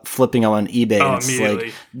flipping on eBay. Oh, and it's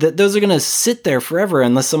like those are gonna sit there forever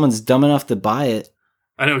unless someone's dumb enough to buy it.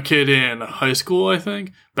 I know a kid in high school, I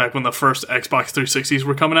think, back when the first Xbox 360s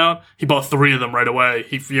were coming out, he bought 3 of them right away.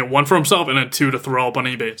 He one for himself and then 2 to throw up on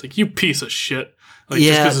eBay. It's like, you piece of shit. Like,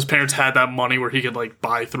 just because his parents had that money where he could, like,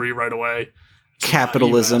 buy 3 right away.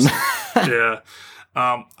 Capitalism. Yeah.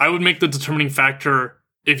 I would make the determining factor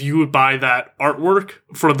if you would buy that artwork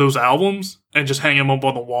for those albums and just hang them up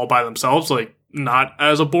on the wall by themselves, like, not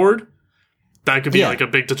as a board. That could be, like, a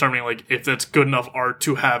big determining, like, if it's good enough art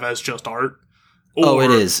to have as just art. Or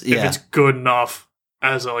it is. Yeah. If it's good enough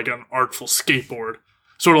as like an artful skateboard,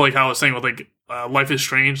 sort of like how I was saying with like Life is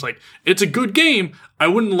Strange. Like it's a good game. I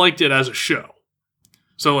wouldn't liked it as a show.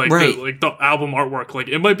 So like the album artwork, like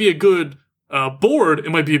it might be a good board. It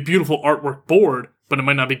might be a beautiful artwork board, but it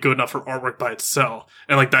might not be good enough for artwork by itself.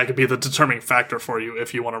 And like that could be the determining factor for you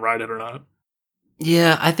if you want to ride it or not.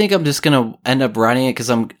 Yeah, I think I'm just going to end up riding it because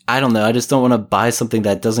I don't know. I just don't want to buy something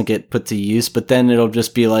that doesn't get put to use, but then it'll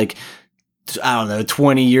just be like, I don't know,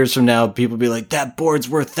 20 years from now, people be like, that board's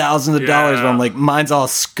worth thousands of dollars. But I'm like, mine's all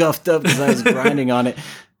scuffed up because I was grinding on it.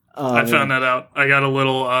 I found that out. I got a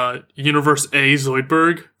little Universe A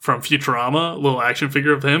Zoidberg from Futurama, a little action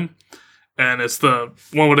figure of him. And it's the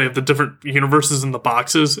one where they have the different universes in the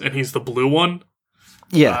boxes, and he's the blue one.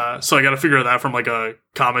 Yeah. So I got a figure of that from like a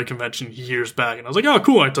comic convention years back. And I was like, oh,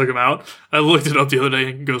 cool. I took him out. I looked it up the other day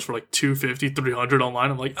and it goes for like $250, $300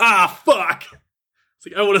 online. I'm like, fuck. It's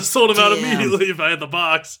like, I would have sold him out immediately if I had the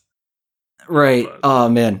box. Right. But, oh,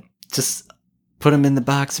 man. Just put him in the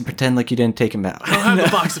box and pretend like you didn't take him out. I don't have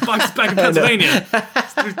the box. The box is back in Pennsylvania.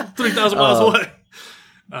 It's 3,000 miles away.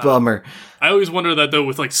 Bummer. I always wonder that, though,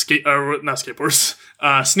 with like not skateboards,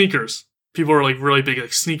 sneakers. People are like really big like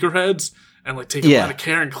sneakerheads and like taking a lot of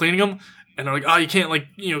care and cleaning them. And they're like, you can't like,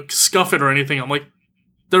 scuff it or anything. I'm like,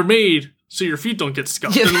 they're made so your feet don't get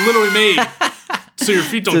scuffed. They're literally made so your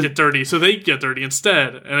feet don't get dirty, so they get dirty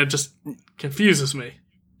instead, and it just confuses me.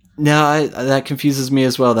 No, that confuses me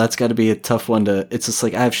as well. That's got to be a tough one to... It's just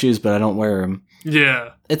like, I have shoes, but I don't wear them.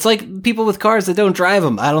 Yeah. It's like people with cars that don't drive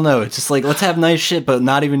them. I don't know. It's just like, let's have nice shit, but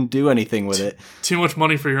not even do anything with it. Too much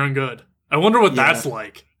money for your own good. I wonder what that's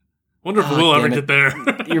like. Wonder if we'll ever get there.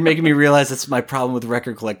 You're making me realize that's my problem with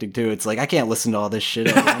record collecting, too. It's like, I can't listen to all this shit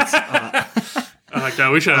at once. Oh,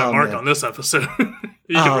 God, we should have Mark on this episode.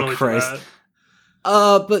 He can really Christ.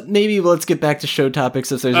 But maybe let's get back to show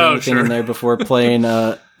topics if there's anything in there before playing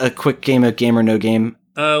a quick game of Game or No Game.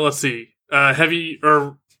 Let's see.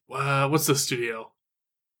 What's the studio?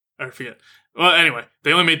 I forget. Well, anyway,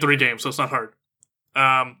 they only made 3 games, so it's not hard.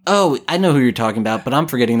 I know who you're talking about, but I'm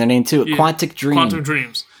forgetting their name too. Yeah, Quantic Dream. Quantum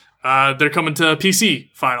Dreams. They're coming to PC,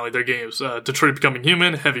 finally, their games. Detroit Becoming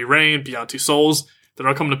Human, Heavy Rain, Beyond Two Souls. They're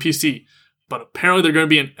all coming to PC. But apparently they're going to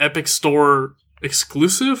be an Epic Store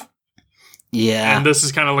exclusive. Yeah. And this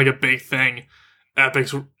is kind of like a big thing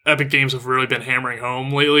Epic Games have really been hammering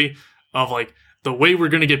home lately, of like, the way we're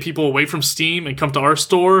going to get people away from Steam and come to our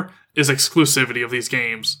store is exclusivity of these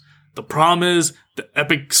games. The problem is the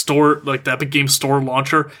Epic Store, like the Epic Games Store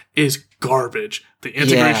launcher, is garbage. The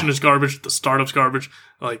integration is garbage. The startup's garbage.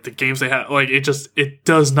 Like the games they have, like it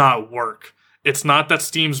does not work. It's not that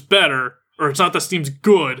Steam's better, or it's not that Steam's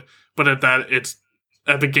good, but that it's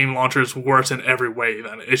Epic Game Launcher is worse in every way.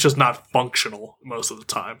 Then it's just not functional most of the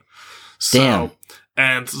time. So, damn.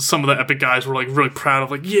 And some of the Epic guys were like really proud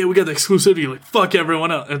of like, yeah, we got the exclusivity. Like fuck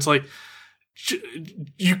everyone else. And it's like,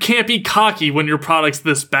 you can't be cocky when your product's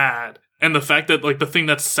this bad. And the fact that like the thing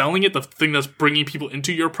that's selling it, the thing that's bringing people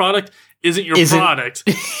into your product isn't your product.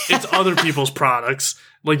 It's other people's products.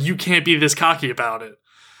 Like you can't be this cocky about it.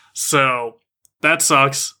 So that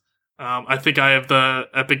sucks. I think I have the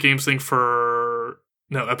Epic Games thing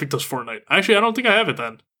no, Epic does Fortnite. Actually, I don't think I have it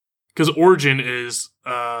then. Because Origin is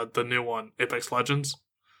the new one, Apex Legends.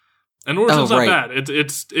 And Origin's not bad.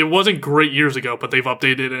 It wasn't great years ago, but they've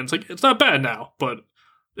updated it, and it's like it's not bad now. But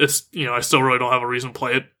it's I still really don't have a reason to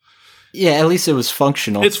play it. Yeah, at least it was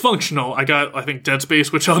functional. It's functional. I got think Dead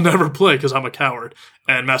Space, which I'll never play because I'm a coward,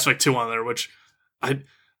 and Mass Effect 2 on there, which I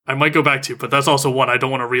might go back to, but that's also one I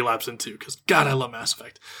don't want to relapse into because God, I love Mass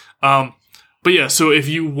Effect. But yeah, so if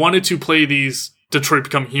you wanted to play these Detroit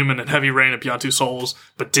Become Human and Heavy Rain and Beyond Two Souls,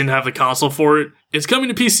 but didn't have the console for it, it's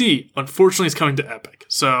coming to PC. Unfortunately, it's coming to Epic.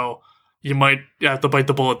 So you might have to bite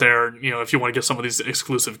the bullet there, if you want to get some of these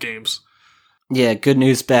exclusive games. Yeah, good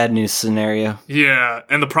news, bad news scenario. Yeah,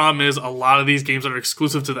 and the problem is a lot of these games that are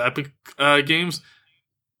exclusive to the Epic games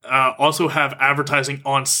also have advertising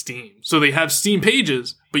on Steam. So they have Steam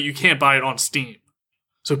pages, but you can't buy it on Steam.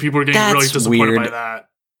 So people are getting really disappointed by that.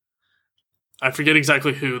 I forget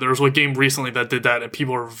exactly who. There was a game recently that did that, and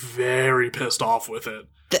people are very pissed off with it.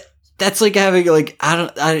 That's like having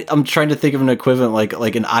I'm trying to think of an equivalent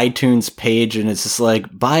like an iTunes page, and it's just like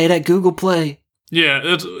buy it at Google Play. Yeah,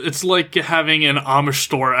 it's like having an Amish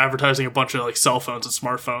store advertising a bunch of like cell phones and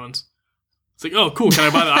smartphones. It's like, oh, cool. Can I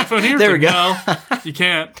buy the iPhone here? There we go. No, you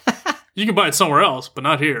can't. You can buy it somewhere else, but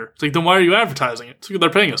not here. It's like, then why are you advertising it? It's like they're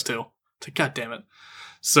paying us to. It's like, God damn it.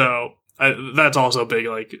 So that's also a big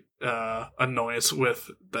annoyance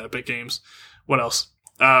with the Epic games. What else?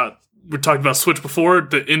 We talked about Switch before.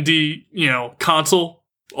 The indie, console.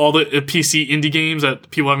 All the PC indie games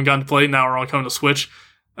that people haven't gotten to play now are all coming to Switch,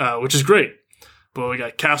 which is great. But we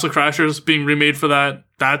got Castle Crashers being remade for that.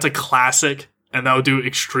 That's a classic, and that would do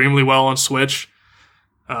extremely well on Switch.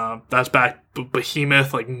 That's back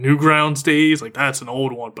Behemoth, like Newgrounds days. Like that's an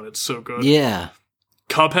old one, but it's so good. Yeah.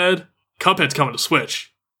 Cuphead's coming to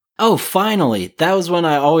Switch. Oh, finally! That was one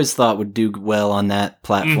I always thought would do well on that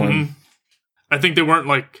platform. Mm-hmm. I think they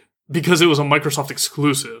weren't because it was a Microsoft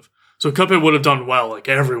exclusive. So Cuphead would have done well like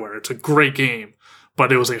everywhere. It's a great game,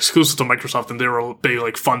 but it was exclusive to Microsoft, and they were a big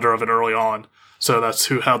funder of it early on. So that's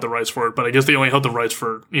who held the rights for it. But I guess they only held the rights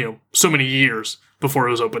for, so many years before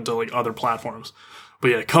it was open to other platforms. But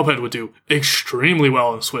yeah, Cuphead would do extremely well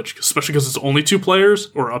on Switch, especially because it's only 2 players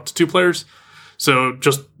or up to 2 players. So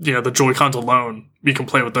just, the Joy-Cons alone, you can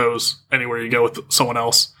play with those anywhere you go with someone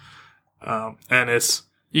else. And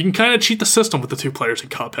you can kind of cheat the system with the 2 players in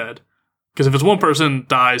Cuphead. Because if it's one person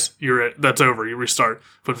dies, that's over, you restart.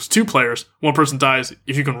 But if it's 2 players, one person dies,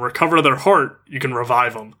 if you can recover their heart, you can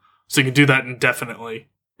revive them. So you can do that indefinitely,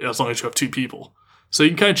 as long as you have 2 people. So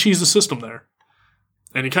you can kind of cheese the system there.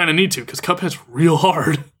 And you kind of need to, because Cuphead's real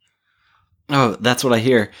hard. Oh, that's what I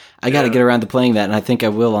hear. I got to get around to playing that, and I think I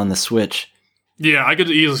will on the Switch. Yeah, I could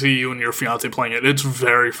easily see you and your fiance playing it. It's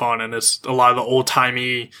very fun, and it's a lot of the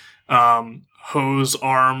old-timey hose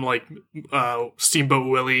arm, Steamboat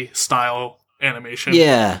Willie style animation.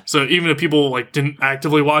 Yeah. So even if people didn't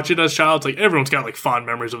actively watch it as child, everyone's got fond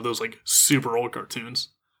memories of those super old cartoons.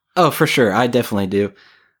 Oh, for sure. I definitely do.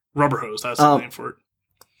 Rubber hose, that's the name for it.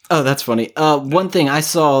 Oh, that's funny. One thing I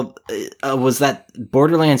saw was that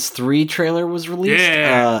Borderlands 3 trailer was released.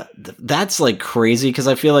 Yeah. That's crazy because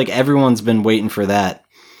I feel like everyone's been waiting for that.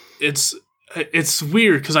 It's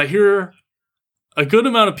weird because I hear a good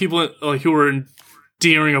amount of people who are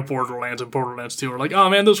endearing of Borderlands and Borderlands 2 are like, oh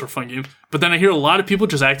man, those were fun games. But then I hear a lot of people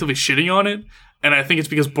just actively shitting on it. And I think it's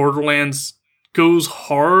because Borderlands goes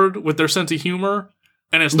hard with their sense of humor.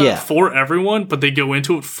 And it's not for everyone, but they go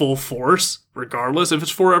into it full force, regardless if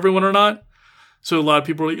it's for everyone or not. So a lot of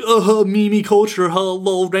people are like, oh, meme culture,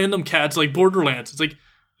 hello, random cats like Borderlands. It's like,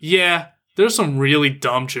 yeah, there's some really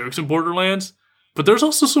dumb jokes in Borderlands, but there's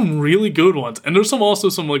also some really good ones. And there's also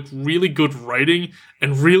some really good writing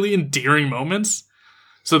and really endearing moments.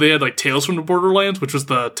 So they had Tales from the Borderlands, which was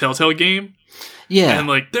the Telltale game. Yeah.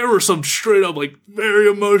 And there were some straight up very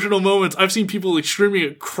emotional moments. I've seen people streaming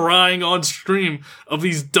it, crying on stream of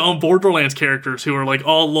these dumb Borderlands characters who are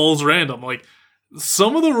all lulz random.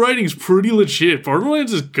 some of the writing's pretty legit.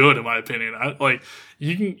 Borderlands is good in my opinion.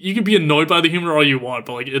 You can be annoyed by the humor all you want,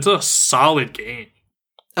 but like it's a solid game.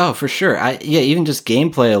 Oh, for sure. Even just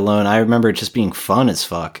gameplay alone, I remember it just being fun as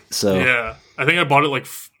fuck. So yeah, I think I bought it like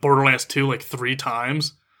Borderlands 2 like 3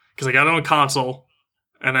 times because I got it on console,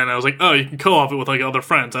 and then I was like, oh, you can co-op it with like other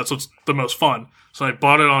friends. That's what's the most fun. So I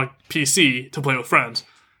bought it on PC to play with friends,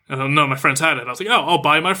 and then none of my friends had it. I was like, oh, I'll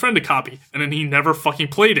buy my friend a copy, and then he never fucking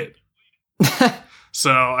played it.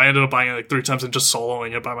 So I ended up buying it like 3 times and just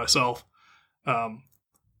soloing it by myself.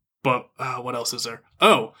 But what else is there?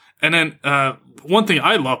 Oh, and then one thing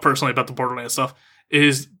I love personally about the Borderlands stuff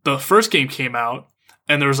is the first game came out,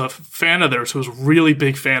 and there was a fan of theirs who was a really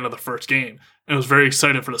big fan of the first game and was very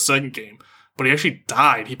excited for the second game. But he actually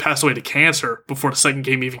died. He passed away to cancer before the second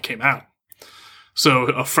game even came out. So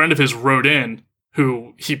a friend of his wrote in,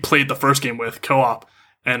 who he played the first game with, co-op,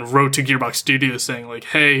 and wrote to Gearbox Studios saying, like,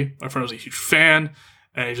 hey, my friend was a huge fan,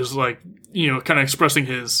 and he just, like, you know, kind of expressing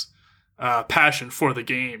his passion for the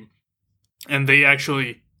game. And they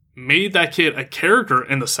actually made that kid a character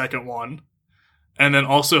in the second one, and then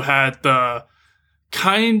also had the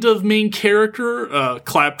kind of main character,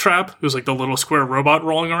 Claptrap, who's like the little square robot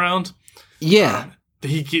rolling around. Yeah.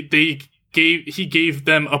 He gave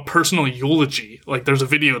them a personal eulogy. Like, there's a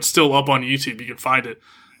video, it's still up on YouTube, you can find it,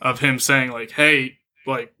 of him saying, like, hey,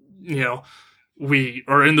 like, you know, we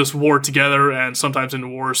are in this war together, and sometimes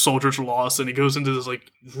in wars, soldiers are lost, and he goes into this,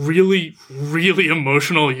 like, really, really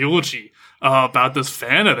emotional eulogy about this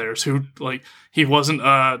fan of theirs who, like, he wasn't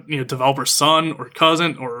a developer's son or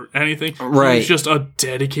cousin or anything. Right. He was just a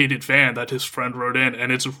dedicated fan that his friend wrote in,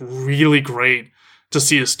 and it's really great to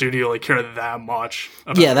see a studio like care that much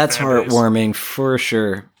about that's heartwarming for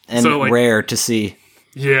sure, and so, like, rare to see.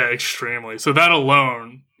 Yeah, extremely. So that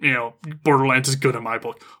alone, you know, Borderlands is good in my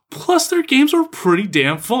book. Plus, their games are pretty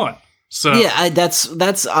damn fun. So yeah,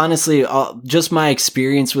 that's honestly just my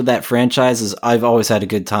experience with that franchise. Is I've always had a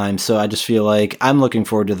good time, so I just feel like I'm looking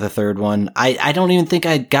forward to the third one. I don't even think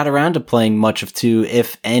I got around to playing much of 2,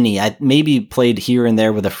 if any. I maybe played here and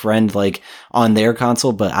there with a friend, like on their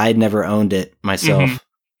console, but I'd never owned it myself. Mm-hmm.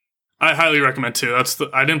 I highly recommend 2.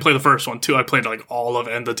 I didn't play the first one. 2, I played like all of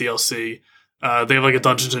and the DLC. They have like a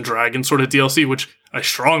Dungeons and Dragons sort of DLC, which I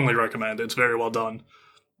strongly recommend. It's very well done.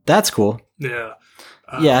 That's cool. Yeah.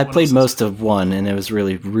 I played most of 1, and it was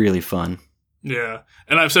really, really fun. Yeah.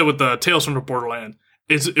 And I've said with the Tales from the Borderland,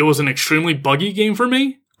 it was an extremely buggy game for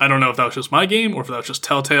me. I don't know if that was just my game or if that was just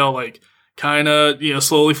Telltale, like, kind of, you know,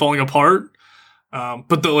 slowly falling apart.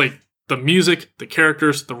 But the music, the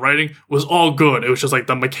characters, the writing was all good. It was just like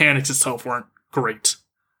the mechanics itself weren't great.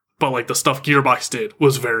 But like the stuff Gearbox did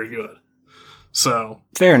was very good. So.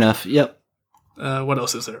 Fair enough. Yep. What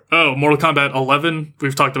else is there? Oh, Mortal Kombat 11.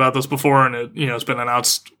 We've talked about this before, and it's been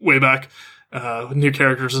announced way back, with new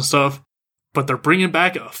characters and stuff. But they're bringing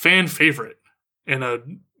back a fan favorite in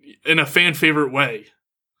a fan favorite way.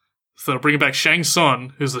 So they're bringing back Shang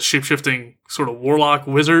Tsung, who's the shapeshifting sort of warlock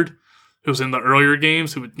wizard who was in the earlier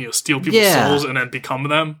games, who would steal people's souls and then become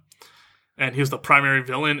them. And he was the primary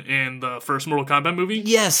villain in the first Mortal Kombat movie.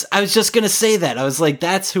 Yes, I was just gonna say that. I was like,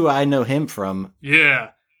 that's who I know him from.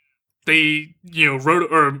 Yeah. They,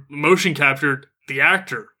 wrote or motion captured the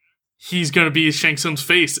actor. He's going to be Shang Tsung's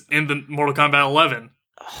face in the Mortal Kombat 11.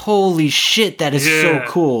 Holy shit, that is so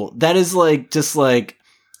cool. That is just I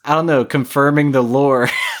don't know, confirming the lore.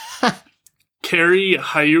 Kari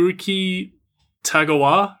Hiroki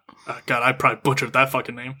Tagawa? Oh, God, I probably butchered that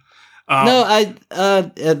fucking name. No,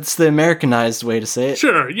 it's the Americanized way to say it.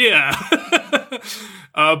 Sure, yeah.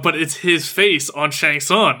 But it's his face on Shang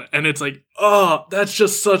Tsung, and it's like, oh, that's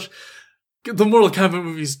just such... The Mortal Kombat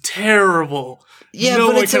movie's terrible. Yeah, no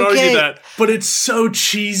but one it's can okay. argue that. But it's so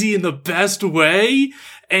cheesy in the best way,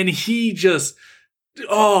 and he just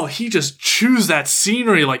chews that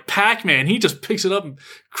scenery like Pac-Man. He just picks it up and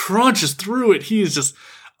crunches through it. He is just...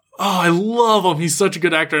 Oh, I love him. He's such a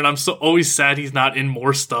good actor, and I'm always sad he's not in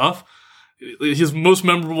more stuff. His most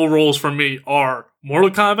memorable roles for me are Mortal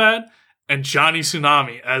Kombat and Johnny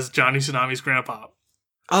Tsunami as Johnny Tsunami's grandpa.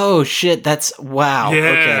 Oh, shit. That's... Wow. Yeah.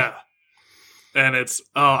 Okay. And it's...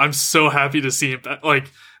 I'm so happy to see him.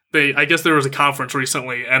 I guess there was a conference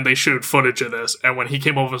recently, and they showed footage of this, and when he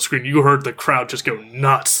came over the screen, you heard the crowd just go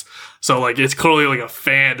nuts. So, it's clearly a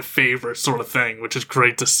fan favorite sort of thing, which is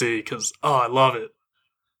great to see, because, I love it.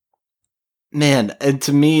 Man, and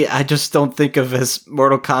to me, I just don't think of as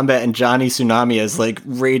Mortal Kombat and Johnny Tsunami as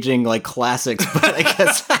raging classics, but I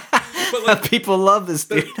guess but people love this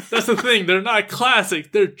dude. That's the thing; they're not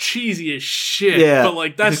classic; they're cheesy as shit. Yeah,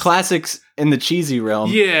 but that's the classics in the cheesy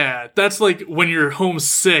realm. Yeah, that's when you're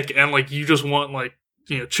homesick and you just want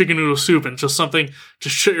chicken noodle soup and just something to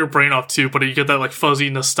shut your brain off to, but you get that like fuzzy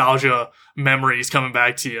nostalgia memories coming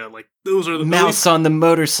back to you. Like those are the mouse on the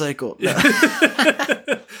motorcycle. No.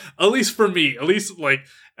 At least for me,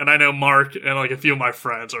 and I know Mark and like a few of my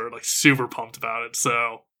friends are like super pumped about it.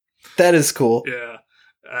 So that is cool. Yeah.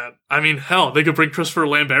 I mean, hell, they could bring Christopher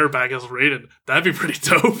Lambert back as Raiden. That'd be pretty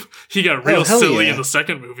dope. He got real silly in the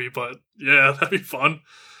second movie, but yeah, that'd be fun.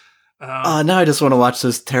 Now I just want to watch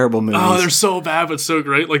those terrible movies. Oh, they're so bad, but so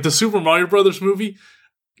great. Like the Super Mario Brothers movie,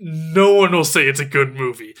 no one will say it's a good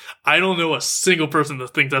movie. I don't know a single person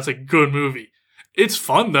that thinks that's a good movie. It's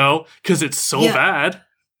fun, though, because it's so bad.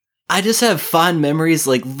 I just have fond memories,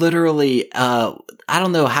 like literally, I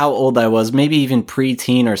don't know how old I was, maybe even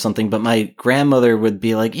pre-teen or something, but my grandmother would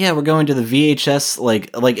be like, yeah, we're going to the VHS,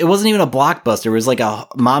 like it wasn't even a Blockbuster, it was like a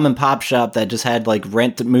mom and pop shop that just had like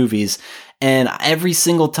rent movies, and every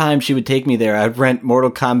single time she would take me there, I'd rent Mortal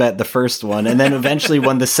Kombat, the first one, and then eventually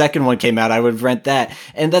when the second one came out, I would rent that,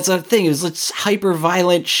 and that's the thing, it was like hyper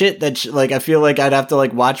violent shit that I feel like I'd have to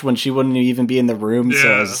like watch when she wouldn't even be in the room, so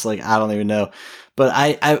I was just like, I don't even know.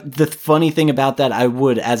 But the funny thing about that, I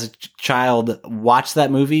would, as a child, watch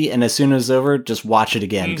that movie, and as soon as it was over, just watch it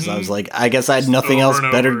again. Because I was like, I guess I had nothing else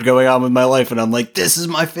better going on with my life, and I'm like, this is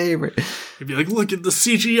my favorite. You'd be like, look at the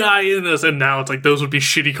CGI in this, and now it's like, those would be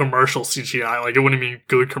shitty commercial CGI. Like, it wouldn't be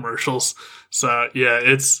good commercials. So,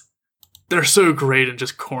 yeah, they're so great and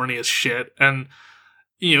just corny as shit. And,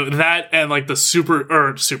 that and like the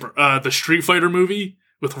the Street Fighter movie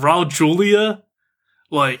with Raul Julia,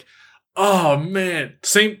 like, oh man,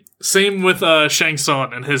 same with Shang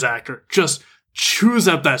Tsung and his actor. Just chews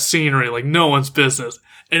up that scenery like no one's business,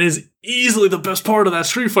 and is easily the best part of that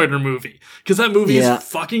Street Fighter movie, because that movie is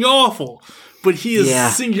fucking awful, but he is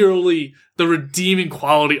singularly the redeeming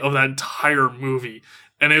quality of that entire movie.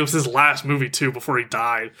 And it was his last movie too before he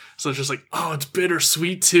died, so it's just like, oh, it's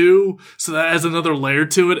bittersweet too, so that adds another layer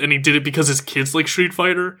to it. And he did it because his kids like Street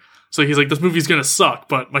Fighter, so he's like, this movie's gonna suck,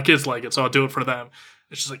 but my kids like it, so I'll do it for them.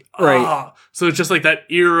 It's just like, right. So it's just like that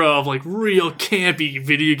era of like real campy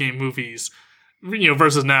video game movies,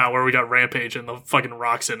 versus now where we got Rampage and the fucking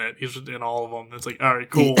Rock's in it. He's in all of them. It's like, all right,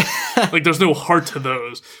 cool. Like there's no heart to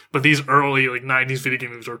those. But these early like 90s video game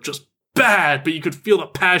movies are just bad, but you could feel the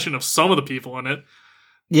passion of some of the people in it.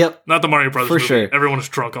 Yep. Not the Mario Brothers movie. Sure. Everyone is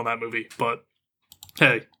drunk on that movie, but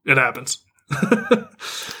hey, it happens.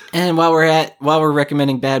 And while we're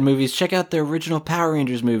recommending bad movies, check out the original Power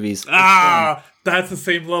Rangers movies. That's the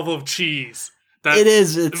same level of cheese. It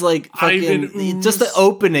is. It's like fucking just the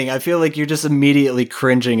opening. I feel like you're just immediately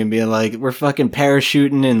cringing and being like, we're fucking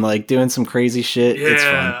parachuting and like doing some crazy shit. Yeah. It's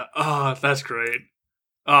fun. Oh, that's great.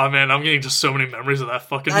 Oh man, I'm getting just so many memories of that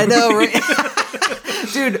fucking movie. I know, right?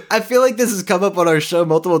 Dude, I feel like this has come up on our show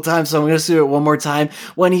multiple times, so I'm going to do it one more time.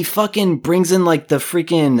 When he fucking brings in like the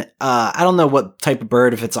freaking, I don't know what type of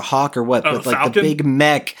bird, if it's a hawk or what, but like Falcon? The big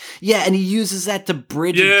mech. Yeah, and he uses that to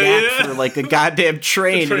bridge a gap for like a goddamn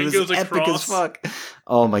train. The train it was goes epic across. As fuck.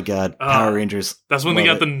 Oh my god, Power Rangers. That's when they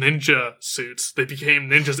got the ninja suits. They became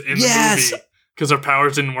ninjas in the movie because their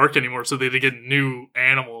powers didn't work anymore, so they had to get new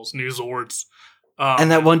animals, new Zords.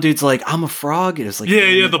 And that one dude's like, I'm a frog. And it's like,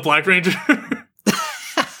 the Black Ranger.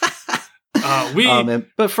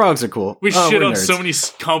 But frogs are cool. We shit on so many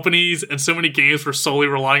companies and so many games for solely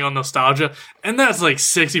relying on nostalgia, and that's like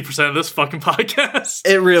 60% of this fucking podcast.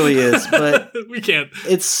 It really is, but we can't.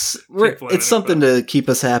 It's something to keep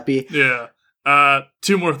us happy. Yeah.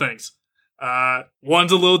 Two more things.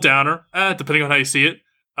 One's a little downer, depending on how you see it.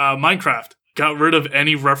 Minecraft got rid of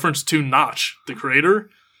any reference to Notch, the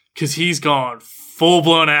creator, because he's gone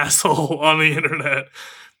full-blown asshole on the internet.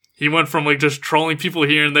 He went from like just trolling people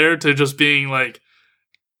here and there to just being like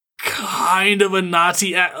kind of a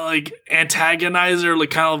Nazi like antagonizer,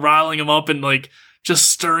 like kind of riling him up and like just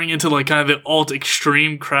stirring into like kind of the alt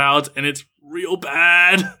extreme crowds, and it's real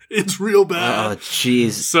bad. It's real bad. Oh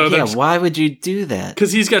jeez. So why would you do that?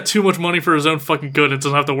 Because he's got too much money for his own fucking good and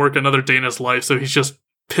doesn't have to work another day in his life, so he's just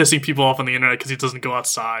pissing people off on the internet because he doesn't go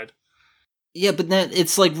outside. Yeah, but then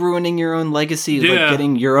it's like ruining your own legacy, like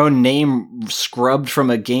getting your own name scrubbed from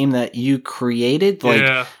a game that you created.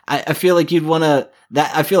 Like, I feel like you'd want to.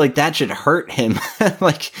 I feel like that should hurt him,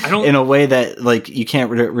 like in a way that like you can't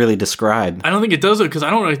really describe. I don't think it does it because I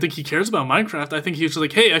don't really think he cares about Minecraft. I think he's just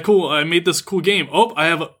like, hey, cool, I made this cool game. Oh, I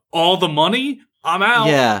have all the money. I'm out.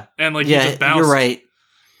 Yeah, and like he just bounced. You're right.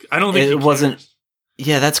 I don't think it wasn't.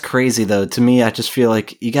 Yeah, that's crazy though. To me, I just feel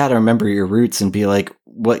like you got to remember your roots and be like,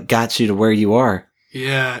 what got you to where you are?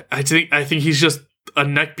 Yeah, I think he's just a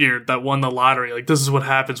neckbeard that won the lottery. Like, this is what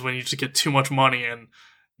happens when you just get too much money and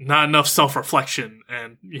not enough self-reflection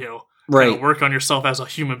and, Right. Work on yourself as a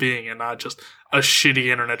human being and not just a shitty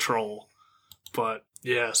internet troll. But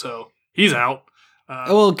yeah, so he's out.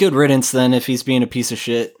 Well, good riddance then if he's being a piece of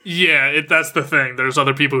shit. Yeah, that's the thing. There's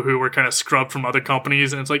other people who were kind of scrubbed from other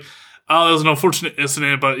companies, and it's like, oh, that was an unfortunate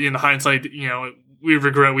incident, but in hindsight, we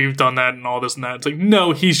regret we've done that and all this and that. It's like,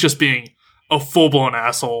 no, he's just being a full-blown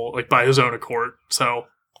asshole, like, by his own accord. So,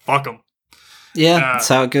 fuck him. Yeah, that's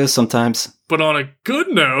how it goes sometimes. But on a good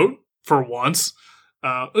note, for once,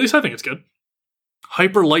 at least I think it's good,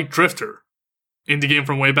 Hyper Light Drifter, indie game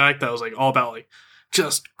from way back that was, like, all about, like,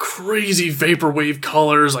 just crazy vaporwave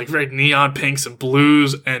colors, like very neon pinks and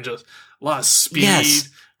blues, and just a lot of speed,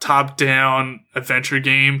 top-down adventure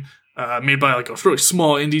game made by like a really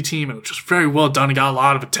small indie team, and it was just very well done. It got a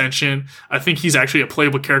lot of attention. I think he's actually a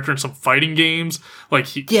playable character in some fighting games. Like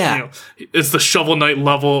it's the Shovel Knight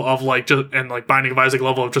level of like and like Binding of Isaac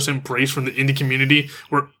level of just embrace from the indie community,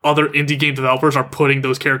 where other indie game developers are putting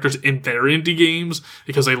those characters in their indie games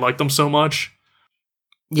because they like them so much.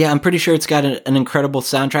 Yeah, I'm pretty sure it's got an incredible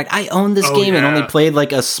soundtrack. I own this game and only played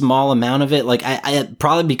like a small amount of it. Like I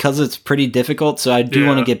probably because it's pretty difficult, so I do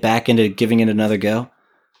want to get back into giving it another go.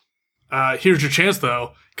 Here's your chance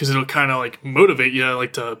though, because it'll kind of like motivate you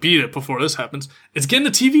like to beat it before this happens. It's getting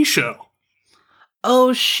a TV show.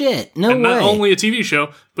 Oh shit! No and way. Not only a TV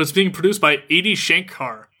show, but it's being produced by Adi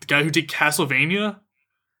Shankar, the guy who did Castlevania.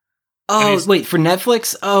 Oh wait, for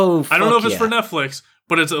Netflix? Oh, I don't know if it's for Netflix,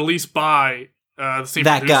 but it's at least by the same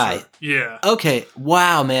that producer. Guy. Yeah. Okay.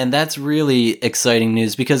 Wow, man, that's really exciting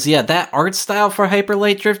news because that art style for Hyper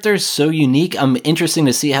Light Drifter is so unique. I'm interested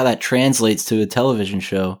to see how that translates to a television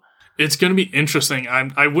show. It's going to be interesting.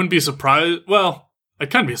 I wouldn't be surprised. Well, I'd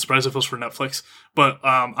kind of be surprised if it was for Netflix, but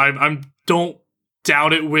I don't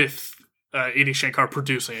doubt it with Adi Shankar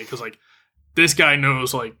producing it, because like this guy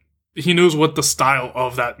knows, like he knows what the style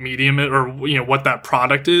of that medium is, or what that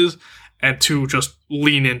product is, and to just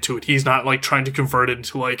lean into it. He's not like trying to convert it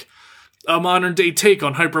into like a modern day take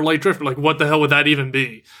on Hyper Light Drifter. Like what the hell would that even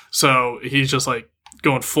be? So he's just like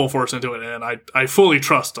going full force into it, and I fully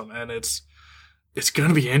trust him, and it's going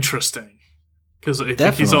to be interesting because I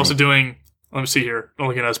think he's also doing. Let me see here. I'm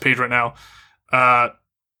looking at his page right now. An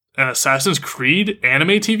Assassin's Creed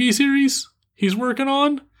anime TV series he's working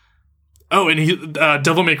on. Oh, and he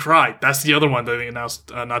Devil May Cry. That's the other one that they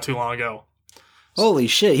announced not too long ago. Holy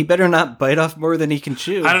shit! He better not bite off more than he can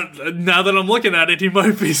chew. Now that I'm looking at it, he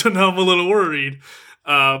might be. So now I'm a little worried.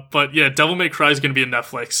 But yeah, Devil May Cry is going to be in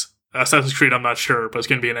Netflix. Assassin's Creed, I'm not sure, but it's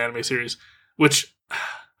going to be an anime series. Which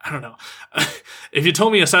I don't know. If you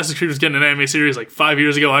told me Assassin's Creed was getting an anime series like 5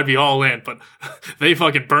 years ago, I'd be all in. But they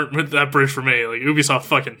fucking burnt that bridge for me. Like Ubisoft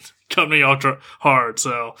fucking cut me ultra hard.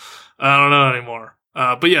 So I don't know anymore.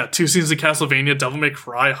 But yeah, 2 seasons of Castlevania, Devil May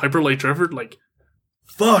Cry, Hyper Light Drifter. Like,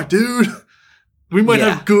 fuck, dude. We might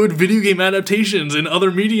have good video game adaptations in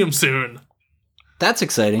other mediums soon. That's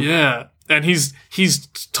exciting. Yeah. And he's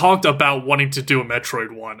talked about wanting to do a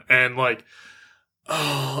Metroid one. And like,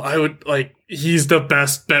 oh, I would like, he's the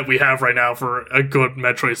best bet we have right now for a good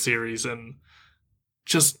Metroid series. And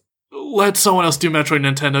just let someone else do Metroid,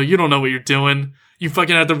 Nintendo. You don't know what you're doing. You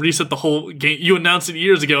fucking had to reset the whole game. You announced it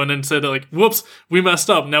years ago and then said like, whoops, we messed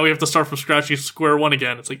up. Now we have to start from scratch, square one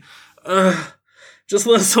again. It's like, just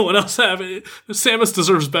let someone else have it. Samus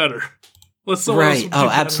deserves better. Let someone else do better.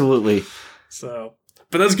 Absolutely. So,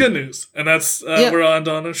 but that's good news. And that's, we're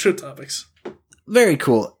on shit topics. Very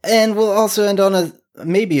cool. And we'll also end on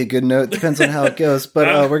maybe a good note. Depends on how it goes.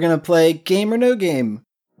 But we're going to play Game or No Game.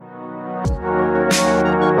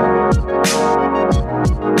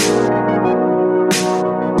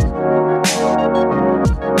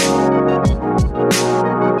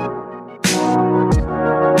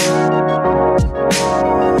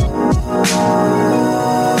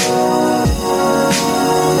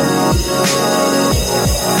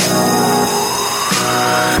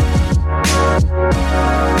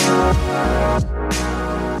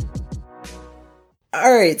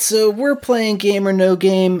 Alright, so we're playing Game or No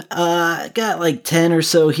Game. Got like 10 or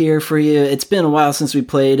so here for you. It's been a while since we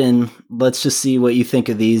played, and let's just see what you think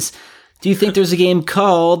of these. Do you think there's a game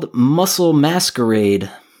called Muscle Masquerade?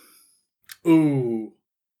 Ooh.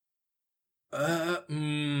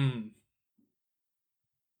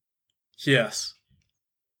 Yes.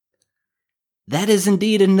 That is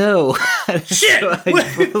indeed a no. Shit! So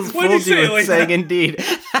why did you say it like saying that? Indeed.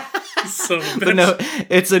 But no,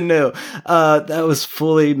 it's a no. That was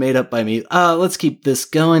fully made up by me. Let's keep this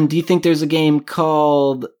going. Do you think there's a game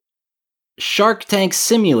called Shark Tank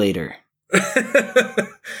Simulator?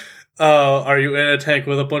 Are you in a tank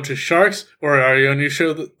with a bunch of sharks, or are you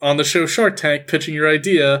on the show Shark Tank pitching your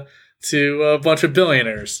idea to a bunch of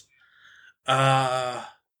billionaires?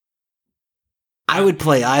 I would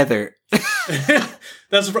play either.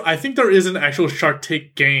 I think there is an actual Shark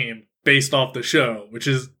Tank game based off the show, which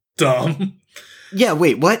is dumb. Yeah,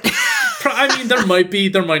 wait, what? I mean, there might be,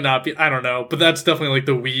 there might not be. I don't know, but that's definitely like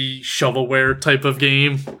the Wii shovelware type of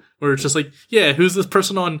game where it's just like, yeah, who's this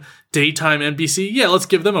person on daytime NBC? Yeah, let's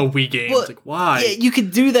give them a Wii game. Well, it's like, why? Yeah, you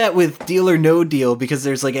could do that with Deal or No Deal because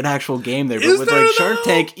there's like an actual game there. But with like Shark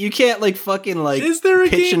Tank, you can't like fucking like is there a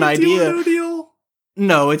pitch game an idea. Deal or No Deal?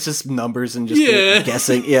 No, it's just numbers and just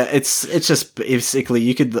guessing. Yeah, it's just basically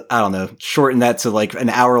you could, I don't know, shorten that to like an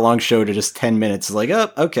hour-long show to just 10 minutes. Like, oh,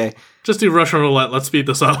 okay. Just do Russian roulette. Let's speed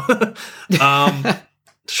this up.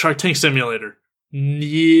 Shark Tank Simulator.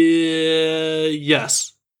 Yeah,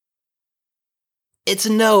 yes. It's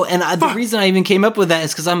a no, and the reason I even came up with that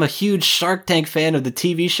is because I'm a huge Shark Tank fan of the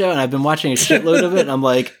TV show, and I've been watching a shitload of it, and I'm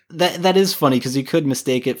like, that is funny, because you could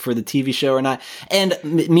mistake it for the TV show or not. And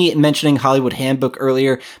me mentioning Hollywood Handbook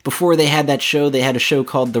earlier, before they had that show, they had a show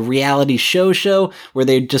called The Reality Show, where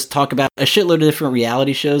they just talk about a shitload of different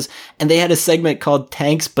reality shows, and they had a segment called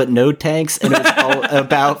Tanks But No Tanks, and it was all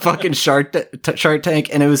about fucking Shark Tank,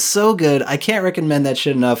 and it was so good. I can't recommend that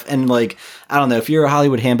shit enough, and like, I don't know, if you're a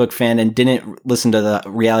Hollywood Handbook fan and didn't listen to the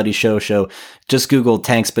reality show, just Google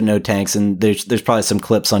Tanks But No Tanks, and there's probably some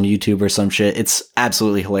clips on YouTube or some shit. It's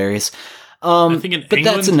absolutely hilarious. I think in England,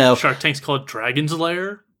 that's a no. Shark Tank's called Dragon's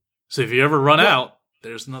Lair. So if you ever run out,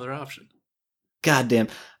 there's another option. Goddamn.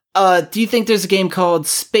 Do you think there's a game called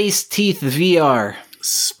Space Teeth VR?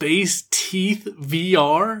 Space Teeth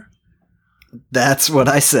VR? That's what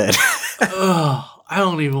I said. Ugh, I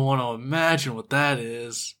don't even want to imagine what that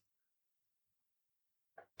is.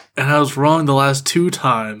 And I was wrong the last 2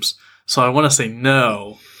 times, so I want to say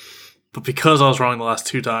no. But because I was wrong the last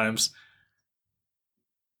 2 times,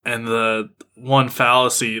 and the one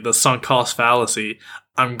fallacy, the sunk cost fallacy,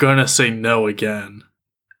 I'm gonna say no again.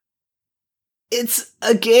 It's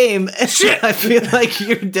a game. I feel like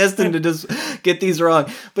you're destined to just get these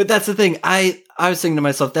wrong. But that's the thing. I was thinking to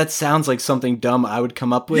myself, that sounds like something dumb I would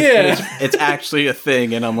come up with. Yeah. It's actually a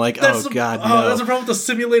thing, and I'm like, God, no. That's the problem with the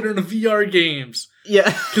simulator and the VR games. Yeah.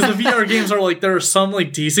 Because the VR games are like, there are some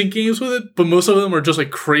like decent games with it, but most of them are just like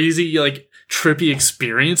crazy, like trippy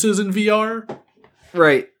experiences in VR.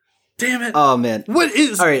 Right. Damn it. Oh, man. What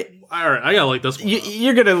is... All right, I gotta like this one.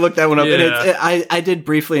 You're gonna look that one up. Yeah. And I did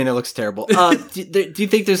briefly, and it looks terrible. Do you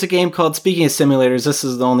think there's a game called, speaking of simulators, this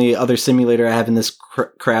is the only other simulator I have in this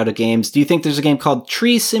crowd of games. Do you think there's a game called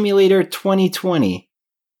Tree Simulator 2020?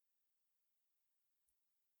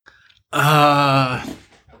 I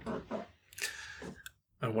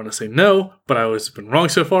want to say no, but I always been wrong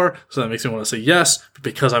so far, so that makes me want to say yes. But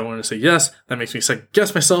because I want to say yes, that makes me second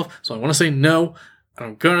guess myself, so I want to say no.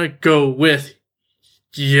 I'm gonna go with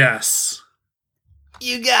yes.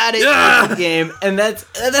 You got it. Yeah! Game, and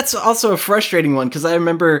that's also a frustrating one because I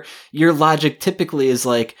remember your logic typically is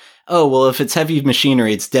like, oh well, if it's heavy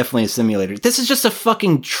machinery, it's definitely a simulator. This is just a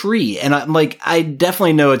fucking tree, and I'm like, I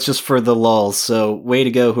definitely know it's just for the lulz. So way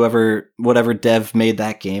to go, whatever dev made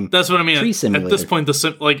that game. That's what I mean. Tree simulator. At this point,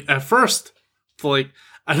 at first, like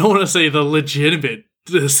I don't want to say the legitimate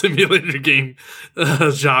simulator game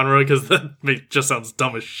genre because that just sounds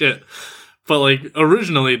dumb as shit. But like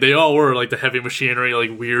originally, they all were like the heavy machinery,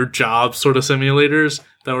 like weird job sort of simulators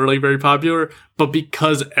that were like very popular. But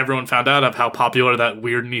because everyone found out of how popular that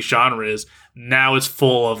weird niche genre is, now it's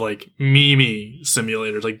full of like meme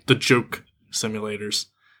simulators, like the joke simulators.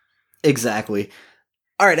 Exactly.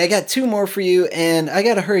 All right, I got 2 more for you, and I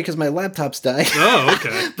gotta hurry because my laptop's dying. Oh,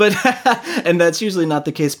 okay. But and that's usually not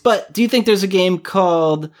the case. But do you think there's a game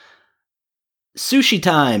called Sushi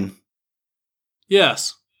Time?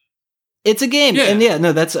 Yes. It's a game, yeah. And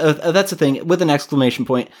no, that's a thing with an exclamation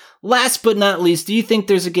point. Last but not least, do you think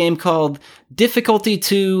there's a game called Difficulty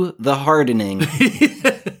 2: The Hardening?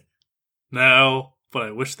 No, but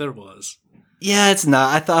I wish there was. Yeah, it's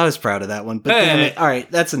not. I thought I was proud of that one, but damn it. All right,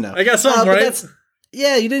 that's enough. I got something right.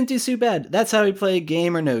 Yeah, you didn't do too bad. That's how we play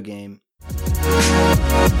Game or No Game.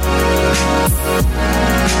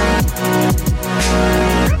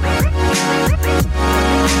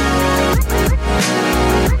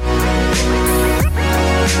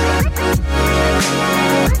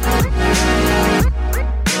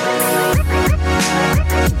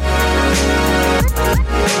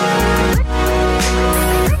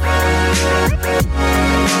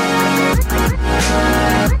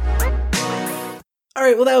 All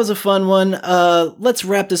right, well, that was a fun one. Let's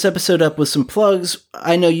wrap this episode up with some plugs.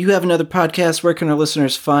 I know you have another podcast. Where can our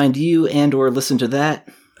listeners find you and or listen to that?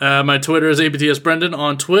 My Twitter is ABTSBrendan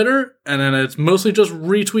on Twitter, and then it's mostly just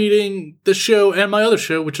retweeting the show and my other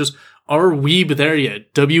show, which is Are Weeb There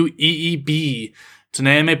Yet? WEEB. It's an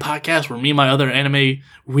anime podcast where me and my other anime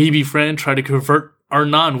weeby friend try to convert our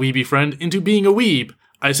non-weeby friend into being a weeb.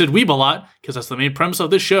 I said weeb a lot because that's the main premise of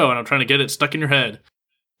this show, and I'm trying to get it stuck in your head.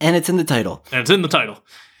 And it's in the title.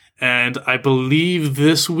 And I believe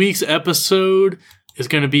this week's episode is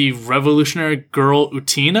going to be Revolutionary Girl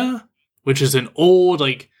Utena, which is an old,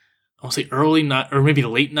 like, I want to say or maybe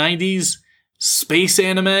late 90s space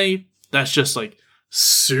anime that's just, like,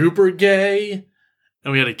 super gay.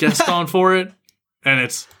 And we had a guest on for it. And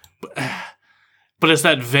but it's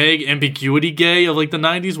that vague ambiguity gay of, like, the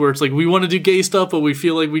 90s where it's like, we want to do gay stuff, but we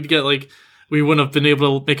feel like we'd get, like, we wouldn't have been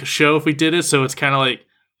able to make a show if we did it. So it's kind of like,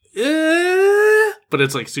 but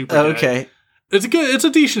it's, like, super gay. Okay. It's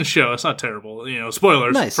a decent show. It's not terrible.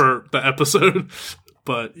 Spoilers for the episode.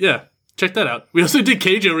 But, yeah. Check that out. We also did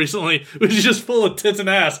Keijo recently, which is just full of tits and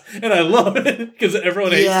ass, and I love it because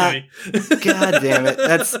everyone hates me. God damn it.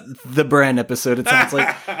 That's the brand episode, it sounds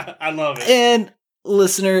like. I love it. And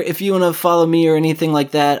listener, if you want to follow me or anything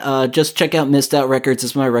like that, just check out Missed Out Records.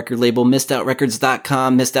 It's my record label,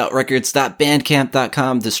 missedoutrecords.com,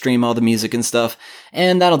 missedoutrecords.bandcamp.com to stream all the music and stuff.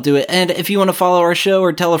 And that'll do it. And if you want to follow our show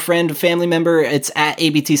or tell a friend, a family member, it's at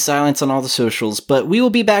ABT Silence on all the socials. But we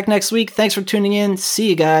will be back next week. Thanks for tuning in. See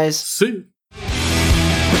you guys. See you.